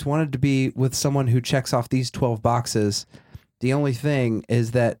 I've always wanted to be with someone who checks off these 12 boxes, the only thing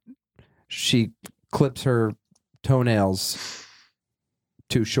is that she clips her toenails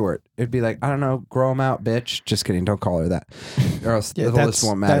too short, it'd be like, I don't know, grow them out, bitch. Just kidding, don't call her that, or else the list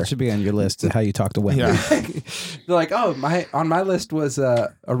won't matter. That should be on your list of how you talk to women. Yeah. They're like, oh, on my list was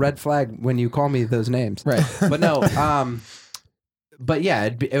a red flag when you call me those names, Right. But no, but yeah,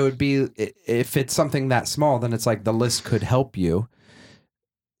 it would be, if it's something that small, then it's like the list could help you.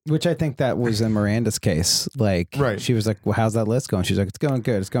 Which I think that was in Miranda's case. Like, she was like, well, how's that list going? She's like, it's going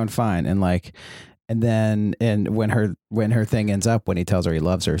good. It's going fine. And like, and then, when her thing ends up, when he tells her he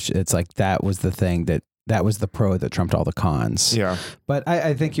loves her, it's like, that was the thing that was the pro that trumped all the cons. Yeah. But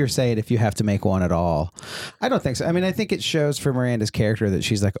I think you're saying if you have to make one at all, I don't think so. I mean, I think it shows for Miranda's character that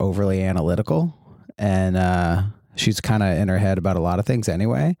she's like overly analytical, and she's kind of in her head about a lot of things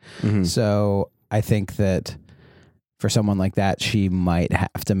anyway. So I think that for someone like that, she might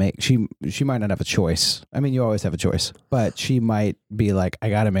have to make, she might not have a choice. I mean, you always have a choice, but she might be like,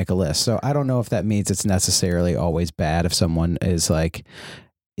 I got to make a list. So I don't know if that means it's necessarily always bad if someone is like,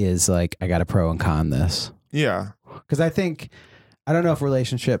 I got to pro and con this. Yeah. Because I don't know if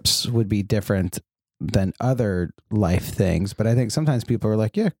relationships would be different than other life things, but I think sometimes people are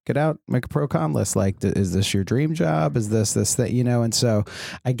like, yeah, get out, make a pro con list. Like, is this your dream job? Is this, that, you know? And so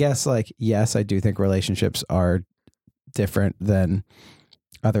I guess like, yes, I do think relationships are different than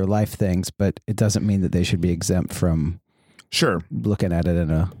other life things, but it doesn't mean that they should be exempt from looking at it in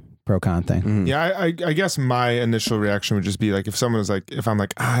a pro con thing. Mm-hmm. Yeah. I guess my initial reaction would just be like, if someone was like, if I'm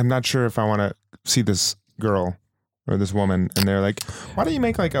like, I'm not sure if I want to see this girl or this woman, and they're like, why don't you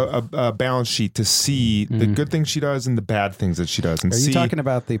make like a balance sheet to see the good things she does and the bad things that she does? And are you talking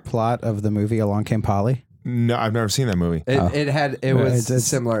about the plot of the movie Along Came Polly? No, I've never seen that movie. It was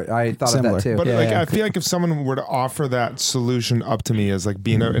similar. I thought of that too. But I feel like if someone were to offer that solution up to me as like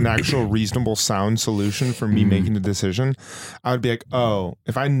being an actual reasonable, sound solution for me making the decision, I would be like, oh,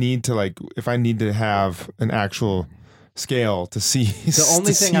 if I need to have an actual scale to see the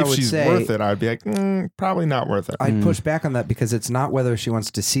only thing I would she's say, worth it, I'd be like, probably not worth it. I'd push back on that because it's not whether she wants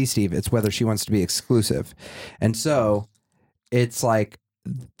to see Steve, it's whether she wants to be exclusive. And so it's like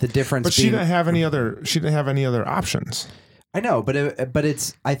the difference. But she didn't have any other options. I know, but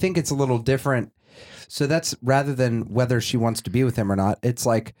it's, I think it's a little different. So that's rather than whether she wants to be with him or not, it's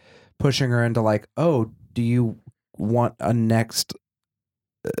like pushing her into like, oh, do you want a next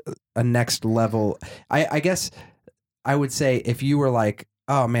level? I guess I would say if you were like,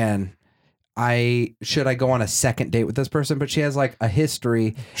 oh man, should I go on a second date with this person? But she has like a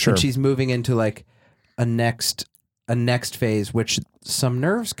history, and she's moving into like a next phase, which some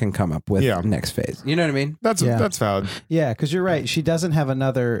nerves can come up with. Next phase, you know what I mean? That's valid. Yeah, because you're right. She doesn't have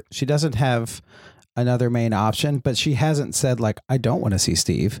another main option, but she hasn't said like, I don't want to see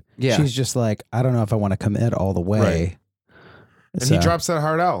Steve. Yeah, she's just like, I don't know if I want to commit all the way. Right. And he drops that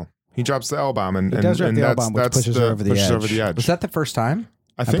hard L. He drops the L bomb, and he does drop the L bomb, which pushes her over the edge. Was that the first time?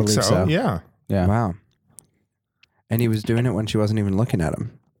 I think so. Yeah. Wow. And he was doing it when she wasn't even looking at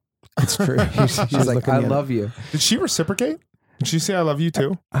him. It's true. She's like, I love you. Did she reciprocate? Did she say I love you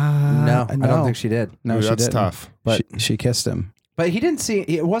too? No, I don't think she did. No, Ooh, she that's didn't. tough. But she kissed him. But he didn't see.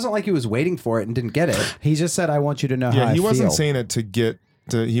 It wasn't like he was waiting for it and didn't get it. He just said, "I want you to know how I feel." He wasn't saying it to get.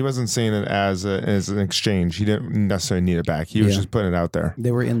 He wasn't saying it as an exchange. He didn't necessarily need it back. He was just putting it out there.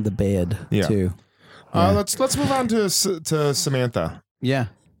 They were in the bed too. Let's move on to Samantha. Yeah,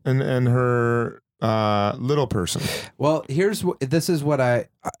 and her little person. Well, this is what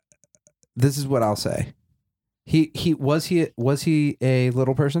I'll say. Was he a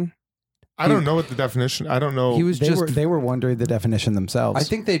little person? I don't know what the definition. I don't know. He was they were wondering the definition themselves. I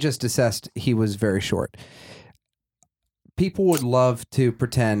think they just assessed he was very short. People would love to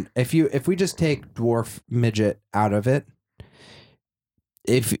pretend if we just take dwarf midget out of it.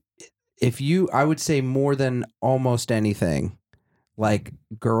 I would say more than almost anything, like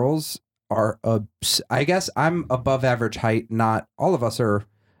girls are I guess I'm above average height. Not all of us are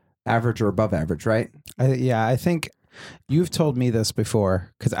average or above average, right? I think you've told me this before,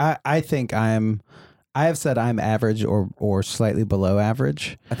 because I think I have said I'm average or slightly below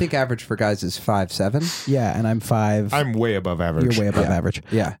average. I think average for guys is 5'7". Yeah, and I'm 5. I'm way above average. You're way above average.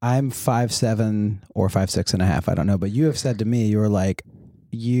 Yeah. I'm 5'7" or 5'6.5". I don't know, but you have said to me, you were like,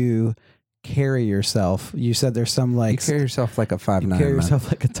 you carry yourself. You said there's some like you carry yourself like a 5'9". You carry yourself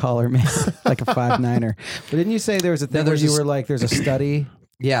like a taller man, like a 5'9"er. But didn't you say there was a thing where you were like, there's a study?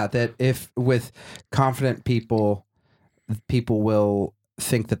 Yeah, that if with confident people will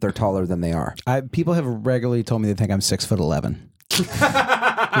think that they're taller than they are. People have regularly told me they think I'm 6'11".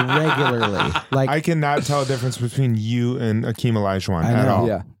 Regularly, like I cannot tell a difference between you and Akeem Olajuwon at all.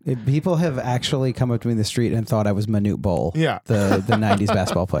 Yeah, people have actually come up to me in the street and thought I was Manute Bol. Yeah, the '90s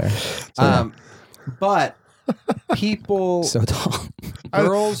basketball player. So, but people so tall.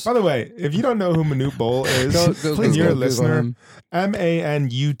 Girls. By the way, if you don't know who Manute Bol is, please you're a Google listener. him.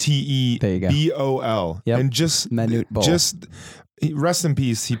 MANUTEBOL. Yep. And just Manute Bol. Just rest in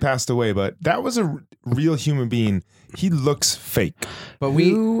peace. He passed away, but that was a real human being. He looks fake. But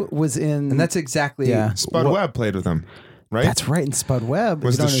who was in? And that's exactly Spud Webb played with him. Right? That's right. And Spud Webb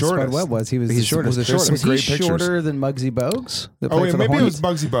was the shortest. Spud Webb was. He was the shortest. Was he shorter than Muggsy Bogues? Maybe it was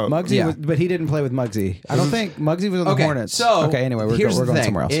Muggsy Bogues. Muggsy, but he didn't play with Muggsy. I don't think Muggsy was on the Hornets. So anyway, we're going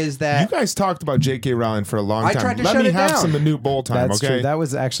somewhere else. Is that you guys talked about J.K. Rowling for a long time? I tried to Let shut me it have down. some Manute Bol time. That's okay, true. That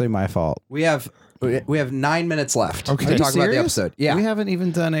was actually my fault. We have 9 minutes left. Okay, to talk about the episode. Yeah, we haven't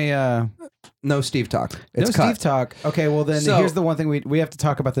even done a no Steve talk. Steve talk. Okay, well then here's the one thing we have to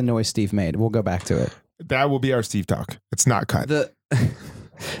talk about the noise Steve made. We'll go back to it. That will be our Steve talk. It's not cut.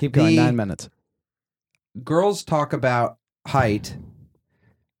 Keep going. 9 minutes. Girls talk about height.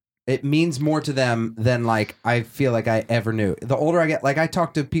 It means more to them than like I feel like I ever knew. The older I get, like I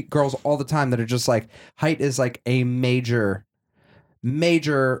talk to girls all the time that are just like height is like a major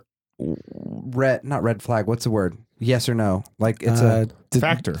not red flag. What's the word? Yes or no? Like it's a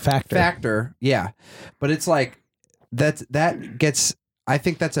factor. Yeah, but it's like that gets. I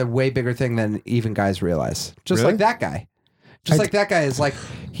think that's a way bigger thing than even guys realize. Just Really? like that guy. Like that guy is like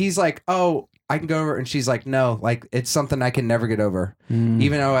he's like, oh, I can go over, and she's like, no, like it's something I can never get over.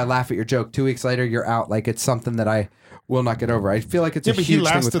 Even though I laugh at your joke, 2 weeks later you're out. Like it's something that I will not get over. I feel like it's a but huge he thing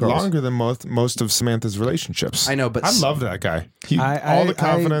with lasted girls. longer than most of Samantha's relationships. I know, but I love that guy. I The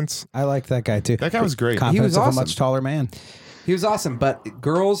confidence. I like that guy too. That guy was great. Confidence He was of awesome. a much taller man. He was awesome, but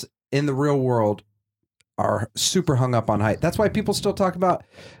girls in the real world are super hung up on height. That's why people still talk about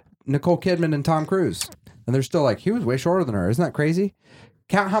Nicole Kidman and Tom Cruise, and they're still like, he was way shorter than her. Isn't that crazy?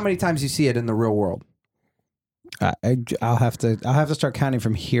 Count how many times you see it in the real world. I'll have to start counting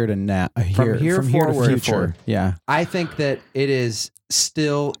from here to now. From here to forward. future. Yeah. I think that it is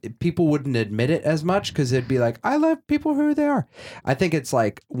still, people wouldn't admit it as much because it'd be like, I love people who they are. I think it's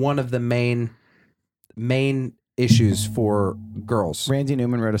like one of the main issues for girls. Randy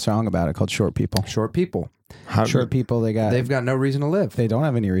Newman wrote a song about it called "Short People." Short people. Short people. They've got no reason to live. They don't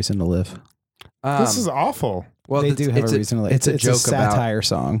have any reason to live. This is awful. Well, They do have a reason to live. It's a joke satire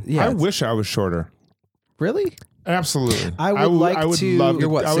song. Yeah, I wish I was shorter. Really? Absolutely. I would like to- You're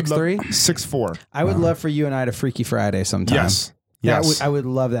what, I would 6'3"? 6'4". I would love for you and I to Freaky Friday sometime. Yes. Yes. I would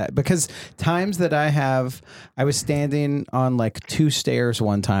love that because times that I was standing on like 2 stairs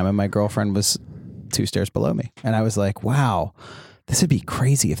one time and my girlfriend was 2 stairs below me. And I was like, wow, this would be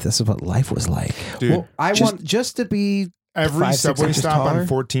crazy if this is what life was like. Dude, Well, I want Just to be every 5-6 subway inches stop taller? on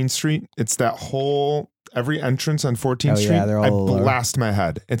 14th Street, it's that whole every entrance on 14th Oh, Street. yeah, they're all I lower. blast my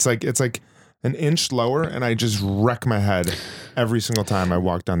head. It's like an inch lower, and I just wreck my head every single time I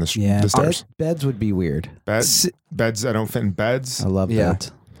walk down the stairs. Beds would be weird. Beds. I don't fit in beds. I love Yeah.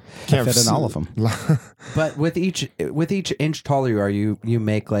 beds. Can't I fit in all of them. But with each inch taller you are, you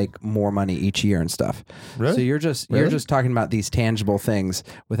make like more money each year and stuff. Really? So you're just talking about these tangible things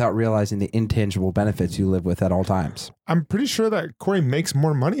without realizing the intangible benefits you live with at all times. I'm pretty sure that Corey makes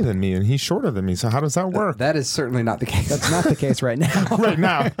more money than me, and he's shorter than me. So how does that work? That is certainly not the case. That's not the case right now. Right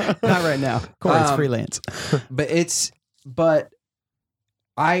now. Not right now. Corey's freelance. But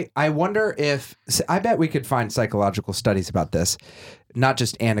I wonder if, I bet we could find psychological studies about this, not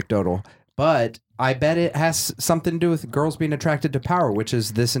just anecdotal, but I bet it has something to do with girls being attracted to power, which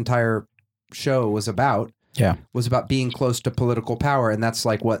is this entire show was about. Yeah. Was about being close to political power, and that's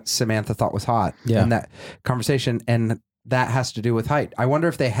like what Samantha thought was hot Yeah. in that conversation, and that has to do with height. I wonder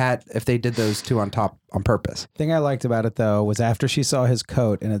if they did those two on top on purpose. Thing I liked about it though was after she saw his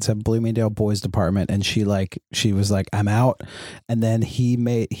coat and it said Bloomingdale Boys Department and she was like, I'm out. And then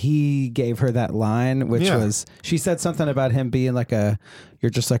he gave her that line, which was, she said something about him being like you're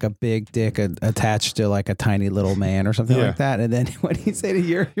just like a big dick attached to like a tiny little man or something like that. And then what did he say to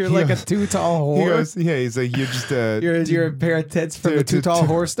you? You're like a too tall whore. He goes, he's like, you're just you're a pair of tits from the too tall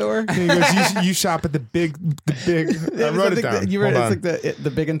whore store. He goes, you shop at the big. I wrote it down. It's like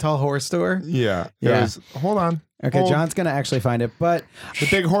the big and tall whore store. Yeah. Yeah. Hold on. Okay, John's gonna actually find it, but the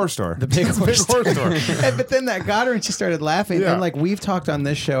big horse store. The big horse store. store. But then that got her, and she started laughing. Yeah. And like we've talked on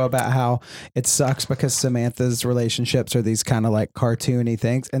this show about how it sucks because Samantha's relationships are these kind of like cartoony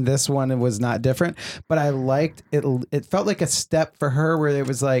things, and this one was not different. But I liked it. It felt like a step for her where it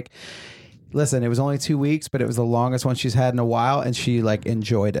was like, listen, it was only 2 weeks, but it was the longest one she's had in a while, and she like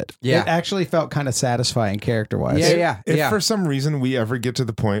enjoyed it. Yeah, it actually felt kind of satifying character wise. If for some reason we ever get to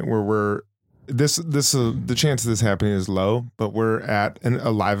the point where we're the chance of this happening is low, but we're at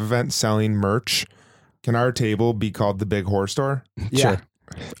a live event selling merch, can our table be called the Big Horse Store? Yeah. Sure.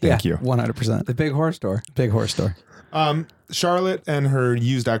 Thank you. 100%. The Big Horse Store. Big Horse Store. Charlotte and her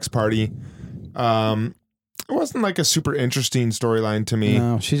used ex party. It wasn't like a super interesting storyline to me.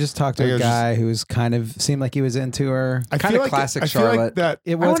 No, she just talked to a guy who's kind of seemed like he was into her. Kind of classic Charlotte. Like that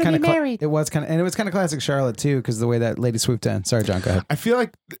It was kind of it was kind of, and it was kind of classic Charlotte too, because the way that lady swooped in. Sorry, John, go ahead. I feel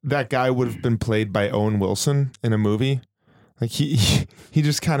like that guy would have been played by Owen Wilson in a movie. Like he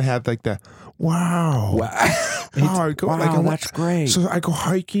just kind of had like that. Wow. That's great. So I go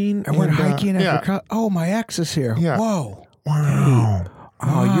hiking. I went hiking yeah. after. Oh, my ex is here. Yeah. Whoa. Wow.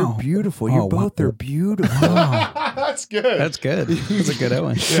 Oh, you're beautiful. You both are beautiful. That's good. That's good. That's a good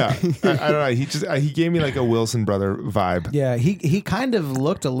one. Yeah, I don't know. He gave me like a Wilson brother vibe. Yeah, he kind of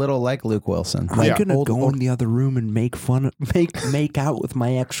looked a little like Luke Wilson. I'm Like gonna go in the other room and make out with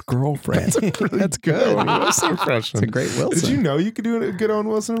my ex-girlfriend. That's good. Wilson impression. It's a great Wilson. Did you know you could do a good Owen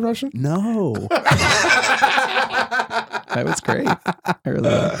Wilson impression? No. That was great. I really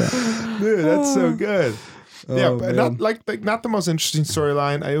like that. Dude, that's so good. Yeah, but man. not the most interesting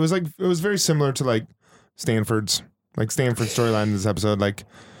storyline. It was very similar to like Stanford's storyline in this episode. Like,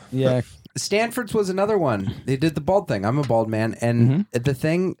 Yeah. Stanford's was another one. They did the bald thing. I'm a bald man, and the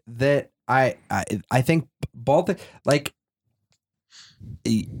thing that I think bald thing, like,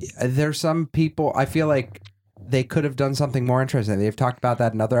 there's some people I feel like they could have done something more interesting. They've talked about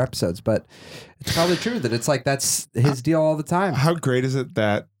that in other episodes, but it's probably true that it's like that's his deal all the time. how great is it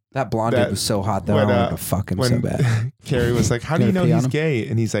that Blonde dude was so hot though. I wanted to fuck him so bad. Carrie was like, "How do you know he's gay?"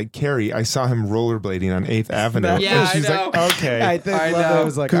 And he's like, "Carrie, I saw him rollerblading on 8th Avenue." Yeah, She's I know. like, "Okay." I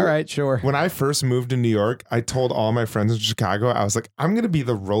was like, all right, sure. When I first moved to New York, I told all my friends in Chicago, I was like, "I'm gonna be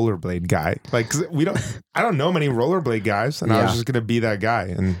the rollerblade guy." Like, 'cause I don't know many rollerblade guys, and I was just gonna be that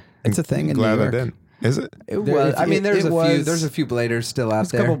guy. And It's a thing in glad New I York. didn't. Is it? It was. I mean, there's was- a few bladers still out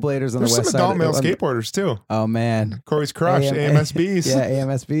There's a there. couple bladers on There's the some west adult side. male skateboarders too. Oh man, Corey's crush, AMSBs. Yeah,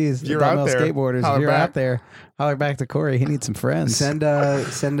 AMSBs. If you're Adult out male there, skateboarders. holler If you're back. out there, holler back to Corey. He needs some friends. Send a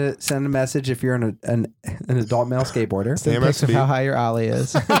message if you're an adult male skateboarder. Send pics of AMSB. how high your ollie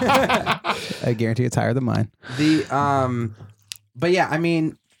is. I guarantee it's higher than mine. But yeah, I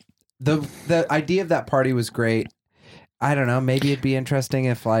mean, the idea of that party was great. I don't know. Maybe it'd be interesting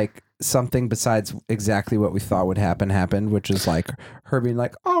if like something besides exactly what we thought would happened, which is like her being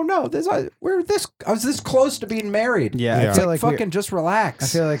like, "Oh no, I was this close to being married." Yeah, Yeah. I feel like fucking just relax. I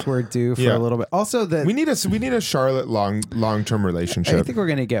feel like we're due for Yeah. a little bit. Also, that We need a Charlotte long-term relationship. I think we're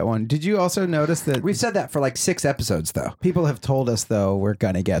gonna get one. Did you also notice that We've said that for like 6 episodes though. people have told us though we're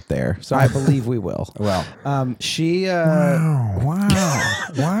gonna get there? So I believe we will. Well,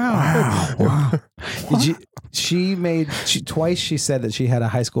 She twice she said that she had a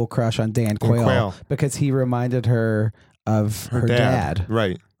high school crush on Dan Quayle, Quayle. because he reminded her of her dad,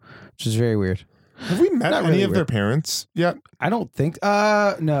 Right. which is very weird. Have we met Not any really of their weird. parents yet? I don't think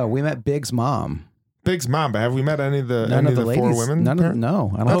no, we met Big's mom. Big's mom, but have we met any of the None of the four ladies. women? None of parents?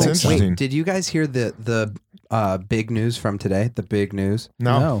 no, I don't That's think so. interesting. wait, did you guys hear the big news from today? The big news.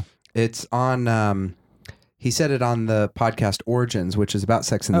 No. It's on. He said it on the podcast Origins, which is about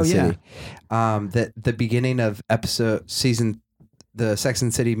Sex and the yeah. City. That the beginning of the Sex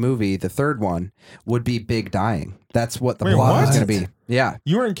and the City movie, the third one, would be Big dying. That's what the Wait, plot what? was going to be. Yeah.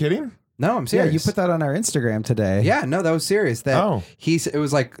 You weren't kidding? No, I'm Yeah, serious. you put that on our Instagram today. Yeah, no, that was serious. That Oh. it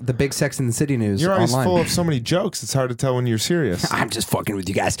was like the big Sex and the City news You're always online. full of so many jokes. It's hard to tell when you're serious. I'm just fucking with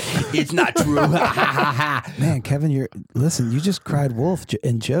you guys. It's not true. Man, Kevin, listen, you just cried wolf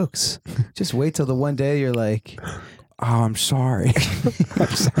in jokes. Just wait till the one day you're like, Oh, I'm sorry. I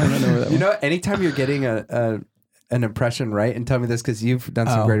don't know where that You know, anytime you're getting an impression right, and tell me this because you've done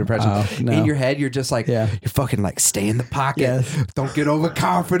some great impressions. no. In your head, you're just like, Yeah. you're fucking like, stay in the pocket. Yes. Don't get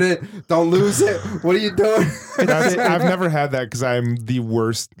overconfident. Don't lose it. What are you doing? I've never had that because I'm the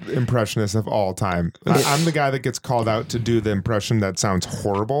worst impressionist of all time. I'm the guy that gets called out to do the impression that sounds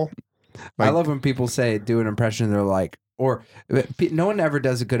horrible. I love when people say do an impression. They're like, or no one ever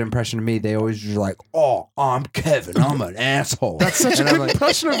does a good impression of me. They always just like, oh, I'm Kevin. I'm an asshole. That's such a And I'm good like,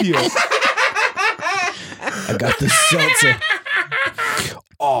 impression of you. I got the seltzer.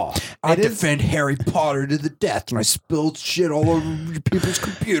 oh, I defend Harry Potter to the death, and I spilled shit all over people's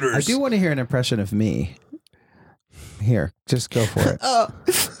computers. I do want to hear an impression of me. Here, just go for it.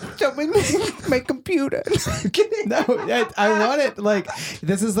 Don't make me my computer. No, I want it like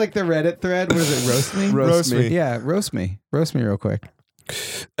this is like the Reddit thread. What is it? Roast me? Roast me. Yeah, roast me. Roast me real quick.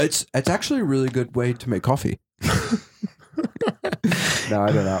 It's actually a really good way to make coffee. No,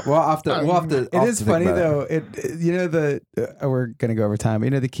 I don't know. We'll have to. It is funny though. You know we're gonna go over time. You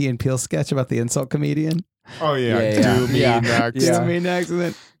know the Key and Peele sketch about the insult comedian. Oh yeah, Yeah. do me Yeah. next. Do me next, and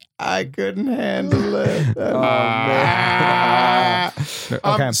then I couldn't handle it. Oh man.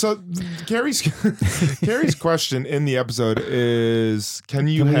 Okay. So Carrie's question in the episode is: Can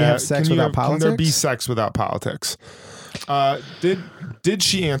you Can we have have sex can you without have, Can there be politics? sex without politics? Did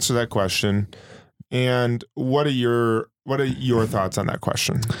she answer that question? And what are your thoughts on that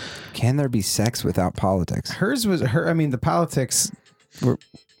question? Can there be sex without politics? Hers was her. I mean, the politics were.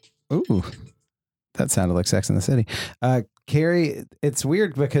 Ooh, that sounded like Sex in the City. Carrie, it's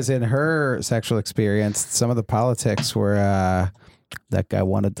weird because in her sexual experience, some of the politics were that guy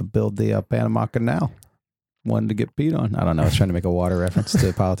wanted to build the Panama Canal. wanted to get peed on. I don't know. I was trying to make a water reference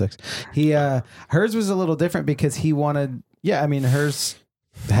to politics. Hers was a little different because he wanted. Yeah, I mean, hers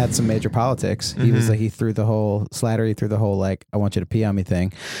had some major politics. He was like, he threw the whole Slattery through the whole like, I want you to pee on me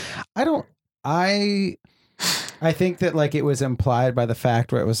thing. I think that like it was implied by the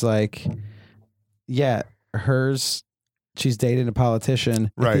fact where it was like, yeah, hers. She's dating a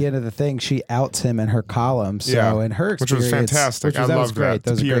politician. At the end of the thing, she outs him in her column. So in her experience, which was fantastic. I love that.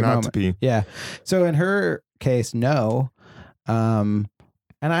 That was a great moment. To pee. Yeah. So in her case, no. And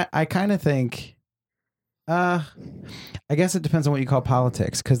I kind of think, I guess it depends on what you call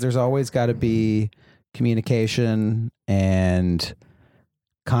politics, because there's always got to be communication and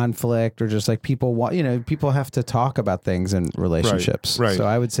conflict, or just like people want, people have to talk about things in relationships. Right. So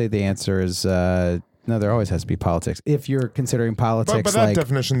I would say the answer is, no, there always has to be politics. If you're considering politics, but that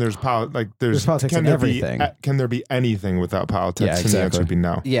definition, there's politics in everything. Can there be anything without politics? Yeah, exactly. And the answer would be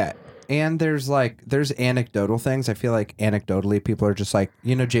no. Yeah, and there's anecdotal things. I feel like anecdotally, people are just like,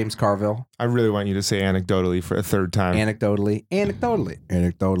 James Carville. I really want you to say anecdotally for a third time. Anecdotally.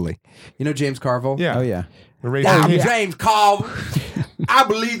 James Carville. Yeah. Oh yeah. James Carville. I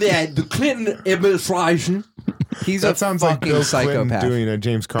believe that the Clinton administration. That sounds like Bill Clinton doing a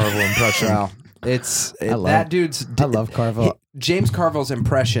James Carville impression. Well, I love Carville. James Carville's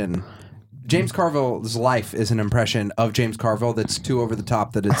impression. James Carville's life is an impression of James Carville that's too over the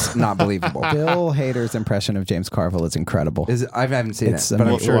top that it's not believable. Bill Hader's impression of James Carville is incredible. I haven't seen it, but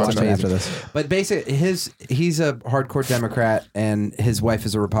I'm sure it's amazing. After this. But basically, he's a hardcore Democrat and his wife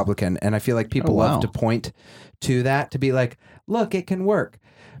is a Republican, and I feel like people love to point to that to be like, look, it can work,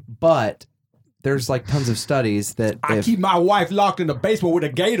 but. There's like tons of studies that I keep my wife locked in the basement with the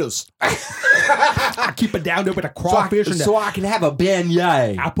gators. I keep her down there with the crawfish, so I can have a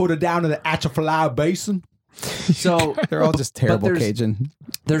beignet. I put her down in the Atchafalaya Basin. So they're all just terrible Cajun.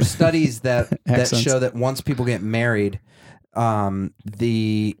 There's studies that show that once people get married,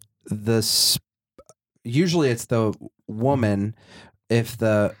 usually it's the woman. If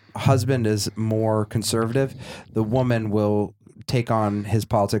the husband is more conservative, the woman will take on his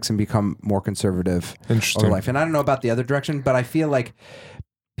politics and become more conservative over life. And I don't know about the other direction, but I feel like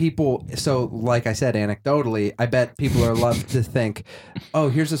people, so like I said, anecdotally, I bet people are love to think, oh,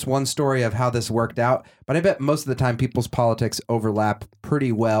 here's this one story of how this worked out. But I bet most of the time people's politics overlap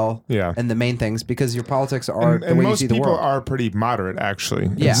pretty well. Yeah. And the main things, because your politics are the way you see the world. Most people are pretty moderate, actually.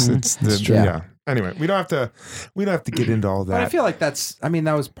 Yeah. It's true. Yeah. Anyway, we don't have to get into all that. But I feel like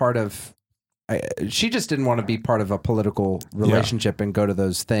that was part of. She just didn't want to be part of a political relationship and go to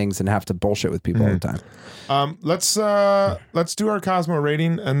those things and have to bullshit with people all the time. Let's do our Cosmo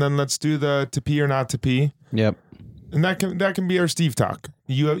rating, and then let's do the to pee or not to pee. Yep. And that can be our Steve talk.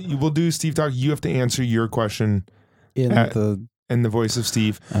 You will do Steve talk. You have to answer your question in the voice of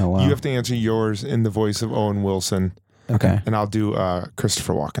Steve. Oh wow. You have to answer yours in the voice of Owen Wilson. Okay. And I'll do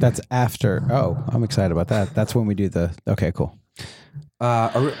Christopher Walken. That's after. Oh, I'm excited about that. That's when we do the. Okay, cool.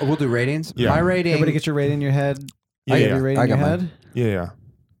 We'll do ratings. Yeah. My rating. Everybody get your rating in your head. Yeah, your rating in your head. Mine. Yeah.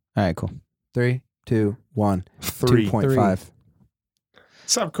 All right, cool. 3, 2, 1. 3. 2.5.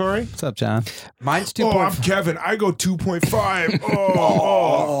 What's up, Corey? What's up, John? Mine's 2. Oh, I'm Kevin. I go 2.5.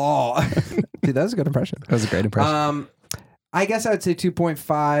 Oh. Dude, that was a good impression. That was a great impression. I guess I would say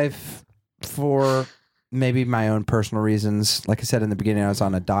 2.5 for maybe my own personal reasons. Like I said in the beginning, I was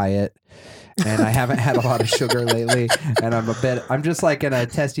on a diet. And I haven't had a lot of sugar lately, and I'm just like in a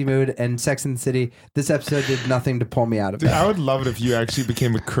testy mood. And Sex and the City, this episode did nothing to pull me out of Dude, that. I would love it if you actually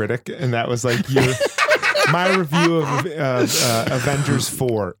became a critic, and that was like my review of Avengers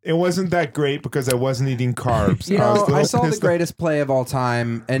 4. It wasn't that great because I wasn't eating carbs. I saw the greatest play of all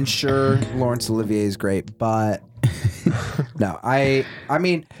time, and sure, Laurence Olivier is great, but no, I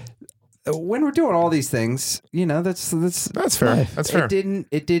mean. When we're doing all these things, that's fair. That's fair.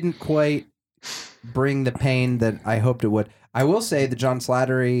 It didn't quite bring the pain that I hoped it would. I will say the John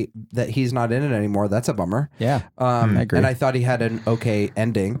Slattery, that he's not in it anymore. That's a bummer. Yeah, I agree. And I thought he had an okay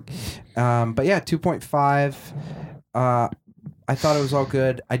ending. But yeah, 2.5. I thought it was all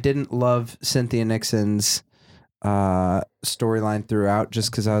good. I didn't love Cynthia Nixon's storyline throughout,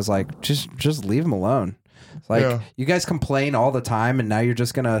 just because I was like, just leave him alone. Like you guys complain all the time, and now you're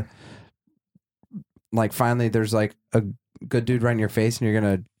just gonna. Like finally there's like a good dude right in your face and you're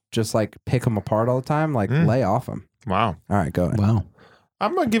going to just like pick him apart all the time. Like lay off him. Wow. All right, go ahead. Wow.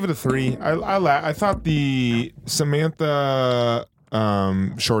 I'm going to give it a 3. I thought the Samantha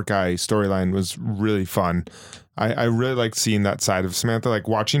short guy storyline was really fun. I really liked seeing that side of Samantha. Like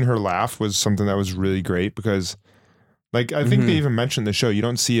watching her laugh was something that was really great because like, I think they even mentioned the show. You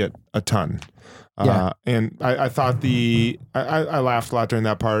don't see it a ton. And I thought I laughed a lot during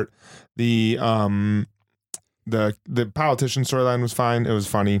that part. The the politician storyline was fine. It was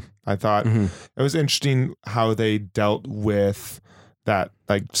funny. I thought it was interesting how they dealt with that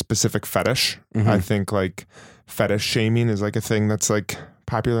like specific fetish. I think like fetish shaming is like a thing that's like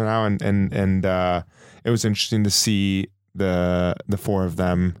popular now, and it was interesting to see the four of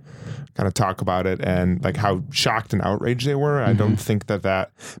them kind of talk about it and like how shocked and outraged they were. I don't think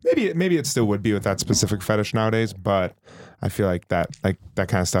that maybe it still would be with that specific fetish nowadays, but I feel like that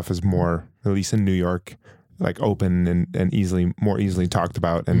kind of stuff is more, at least in New York, like open and more easily talked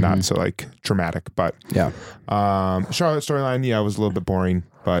about and not so like dramatic. But yeah, Charlotte storyline, was a little bit boring,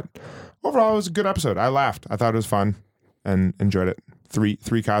 but overall it was a good episode. I laughed. I thought it was fun and enjoyed it.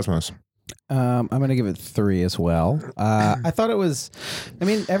 Three Cosmos. I'm going to give it 3 as well. I thought it was,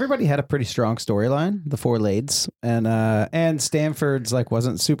 everybody had a pretty strong storyline, the 4 lades, and Stanford's like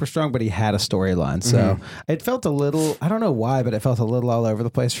wasn't super strong, but he had a storyline. So it felt a little, I don't know why, but it felt a little all over the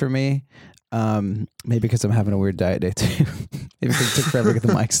place for me. Maybe because I'm having a weird diet day too. Maybe because it took forever to get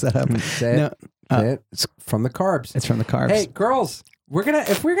the mic set up. Say it. It's from the carbs. It's from the carbs. Hey, girls.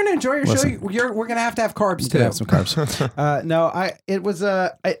 If we're gonna enjoy your show, we're gonna have to have carbs too. Have some carbs.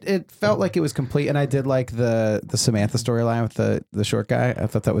 It felt like it was complete, and I did like the Samantha storyline with the short guy. I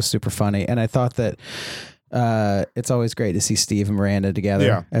thought that was super funny, and I thought that it's always great to see Steve and Miranda together.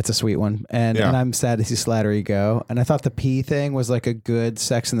 Yeah, it's a sweet one, and I'm sad to see Slattery go. And I thought the pee thing was like a good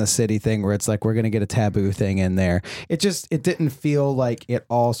Sex in the City thing, where it's like we're gonna get a taboo thing in there. It didn't feel like it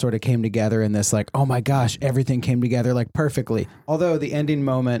all sort of came together in this like, oh my gosh, everything came together like perfectly. Although the ending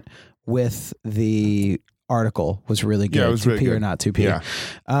moment with the article was really good. Yeah, it was really good. Or not to pee.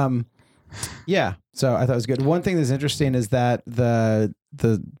 Yeah. So I thought it was good. One thing that's interesting is that the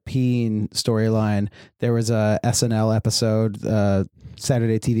peeing storyline, there was a SNL episode,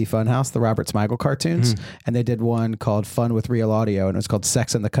 Saturday TV Funhouse, the Robert Smigel cartoons, and they did one called Fun with Real Audio, and it was called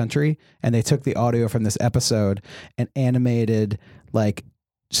Sex in the Country, and they took the audio from this episode and animated like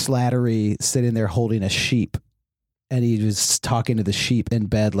Slattery sitting there holding a sheep. And he was talking to the sheep in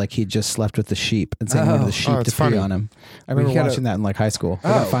bed like he just slept with the sheep and saying one of the sheep to pee on him. I remember watching that in like high school. I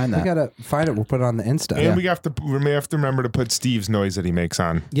gotta find that. We gotta find it. We'll put it on the Insta. And we may have to remember to put Steve's noise that he makes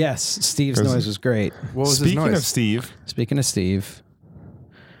on. Yes, Steve's noise was great. What was his noise? Speaking of Steve,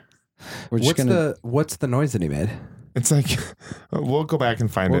 what's the noise that he made? It's like we'll go back and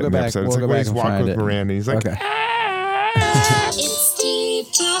find it in the episode. It's like when he's walking with Miranda. He's like, It's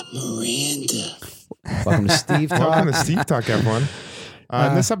Steve Talk Miranda. Welcome to Steve Talk. Welcome to Steve Talk, everyone.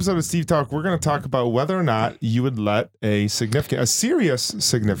 In this episode of Steve Talk, we're going to talk about whether or not you would let a serious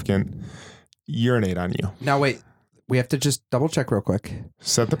significant urinate on you. Now, wait. We have to just double check real quick.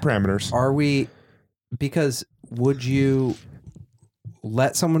 Set the parameters. Because would you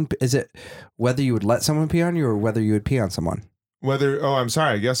let someone, is it whether you would let someone pee on you or whether you would pee on someone? I'm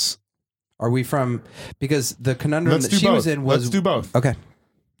sorry, I guess. Because the conundrum that she was in was. Let's do both. Okay.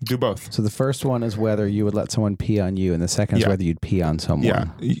 Do both. So the first one is whether you would let someone pee on you, and the second is whether you'd pee on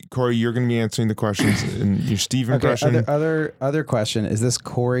someone. Yeah, Corey, you're going to be answering the questions in your Steve impression. Other question: is this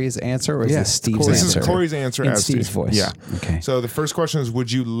Corey's answer or is this Steve's answer? This is Corey's answer in as Steve's voice. Yeah. Okay. So the first question is: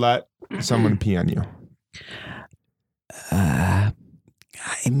 would you let someone pee on you? I'm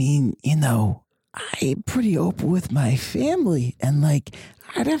pretty open with my family, and like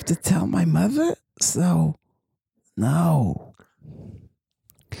I'd have to tell my mother. So, no.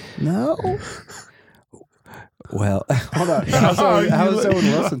 Well, hold on. How's Owen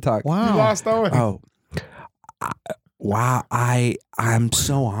Wilson talk? Wow. You lost Owen. Oh. Wow. I'm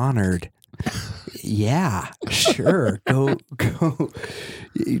so honored. Yeah, sure. Go.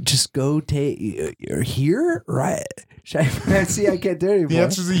 Just go take. You're here, right? See, I can't do it anymore. The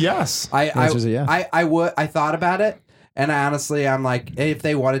answer's a yes. I thought about it, and I'm like, if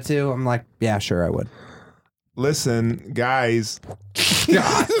they wanted to, I'm like, yeah, sure, I would. Listen, guys.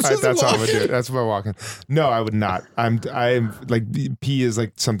 That's how I'm gonna do it. That's what I'm walking. No, I would not. I'm like, pee is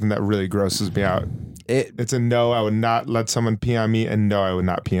like something that really grosses me out. It's a no. I would not let someone pee on me, and no, I would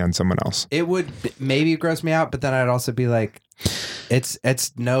not pee on someone else. It would maybe gross me out, but then I'd also be like,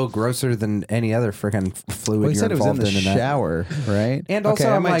 it's no grosser than any other freaking fluid. Well, he you're said it was in involved the shower, right? And also,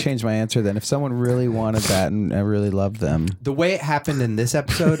 I might change my answer then. If someone really wanted that and I really loved them, the way it happened in this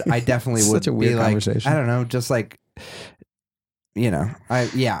episode, I definitely would. Such a weird conversation. I don't know, just like.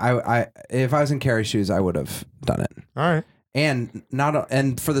 I if I was in Carrie's shoes, I would have done it. All right. And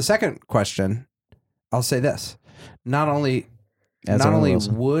for the second question, I'll say this: not only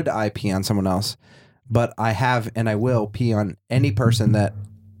would I pee on someone else, but I have and I will pee on any person that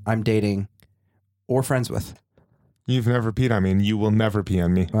I'm dating or friends with. You've never peed on me, and you will never pee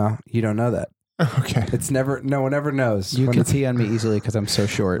on me. Well, you don't know that. Okay. No one ever knows. You when can it's- pee on me easily because I'm so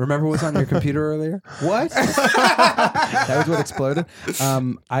short. Remember what's on your computer earlier? What? That was what exploded.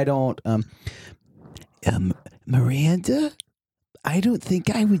 I don't. Miranda, I don't think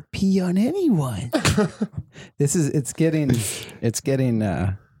I would pee on anyone. It's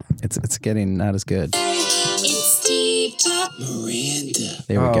getting not as good. It's Deep Talk, Miranda.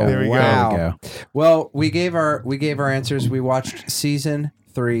 There we Oh, go. There we go. wow. There we go. Well, we gave our answers. We watched season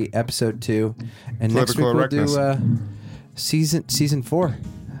 3, episode 2, and next week Political we'll do season 4.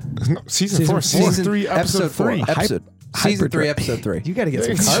 No, season 4, season 3, episode 3. Season 3, episode 3. You got to get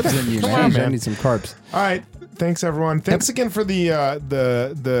some carbs in you, Come man. on, man. I need some carbs. All right. Thanks, everyone. Thanks again for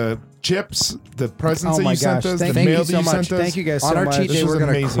the chips, the presents Oh that my you sent gosh. us, Thank the you mail so that you much. sent us. Thank you guys so On our much. cheat This day, was we're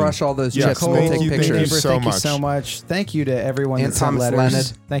going to amazing. crush all those Yes, chips. We'll thank take you, thank you pictures. so Thank you much. so much. Thank you to everyone And that sent Thomas letters. Leonard.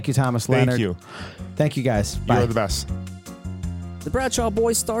 Thank you, Thomas Thank Leonard. you. Thank you, guys. Bye. You're the best. The Bradshaw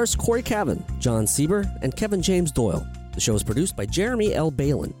Boys stars Corey Cavan, John Sieber, and Kevin James Doyle. The show is produced by Jeremy L.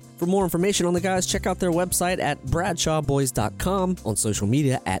 Balin. For more information on the guys, check out their website at bradshawboys.com, on social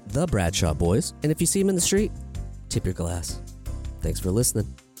media at The Bradshaw Boys. And if you see them in the street, tip your glass. Thanks for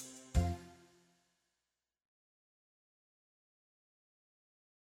listening.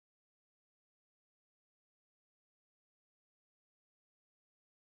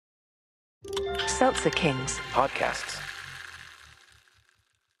 Seltzer Kings. Podcasts.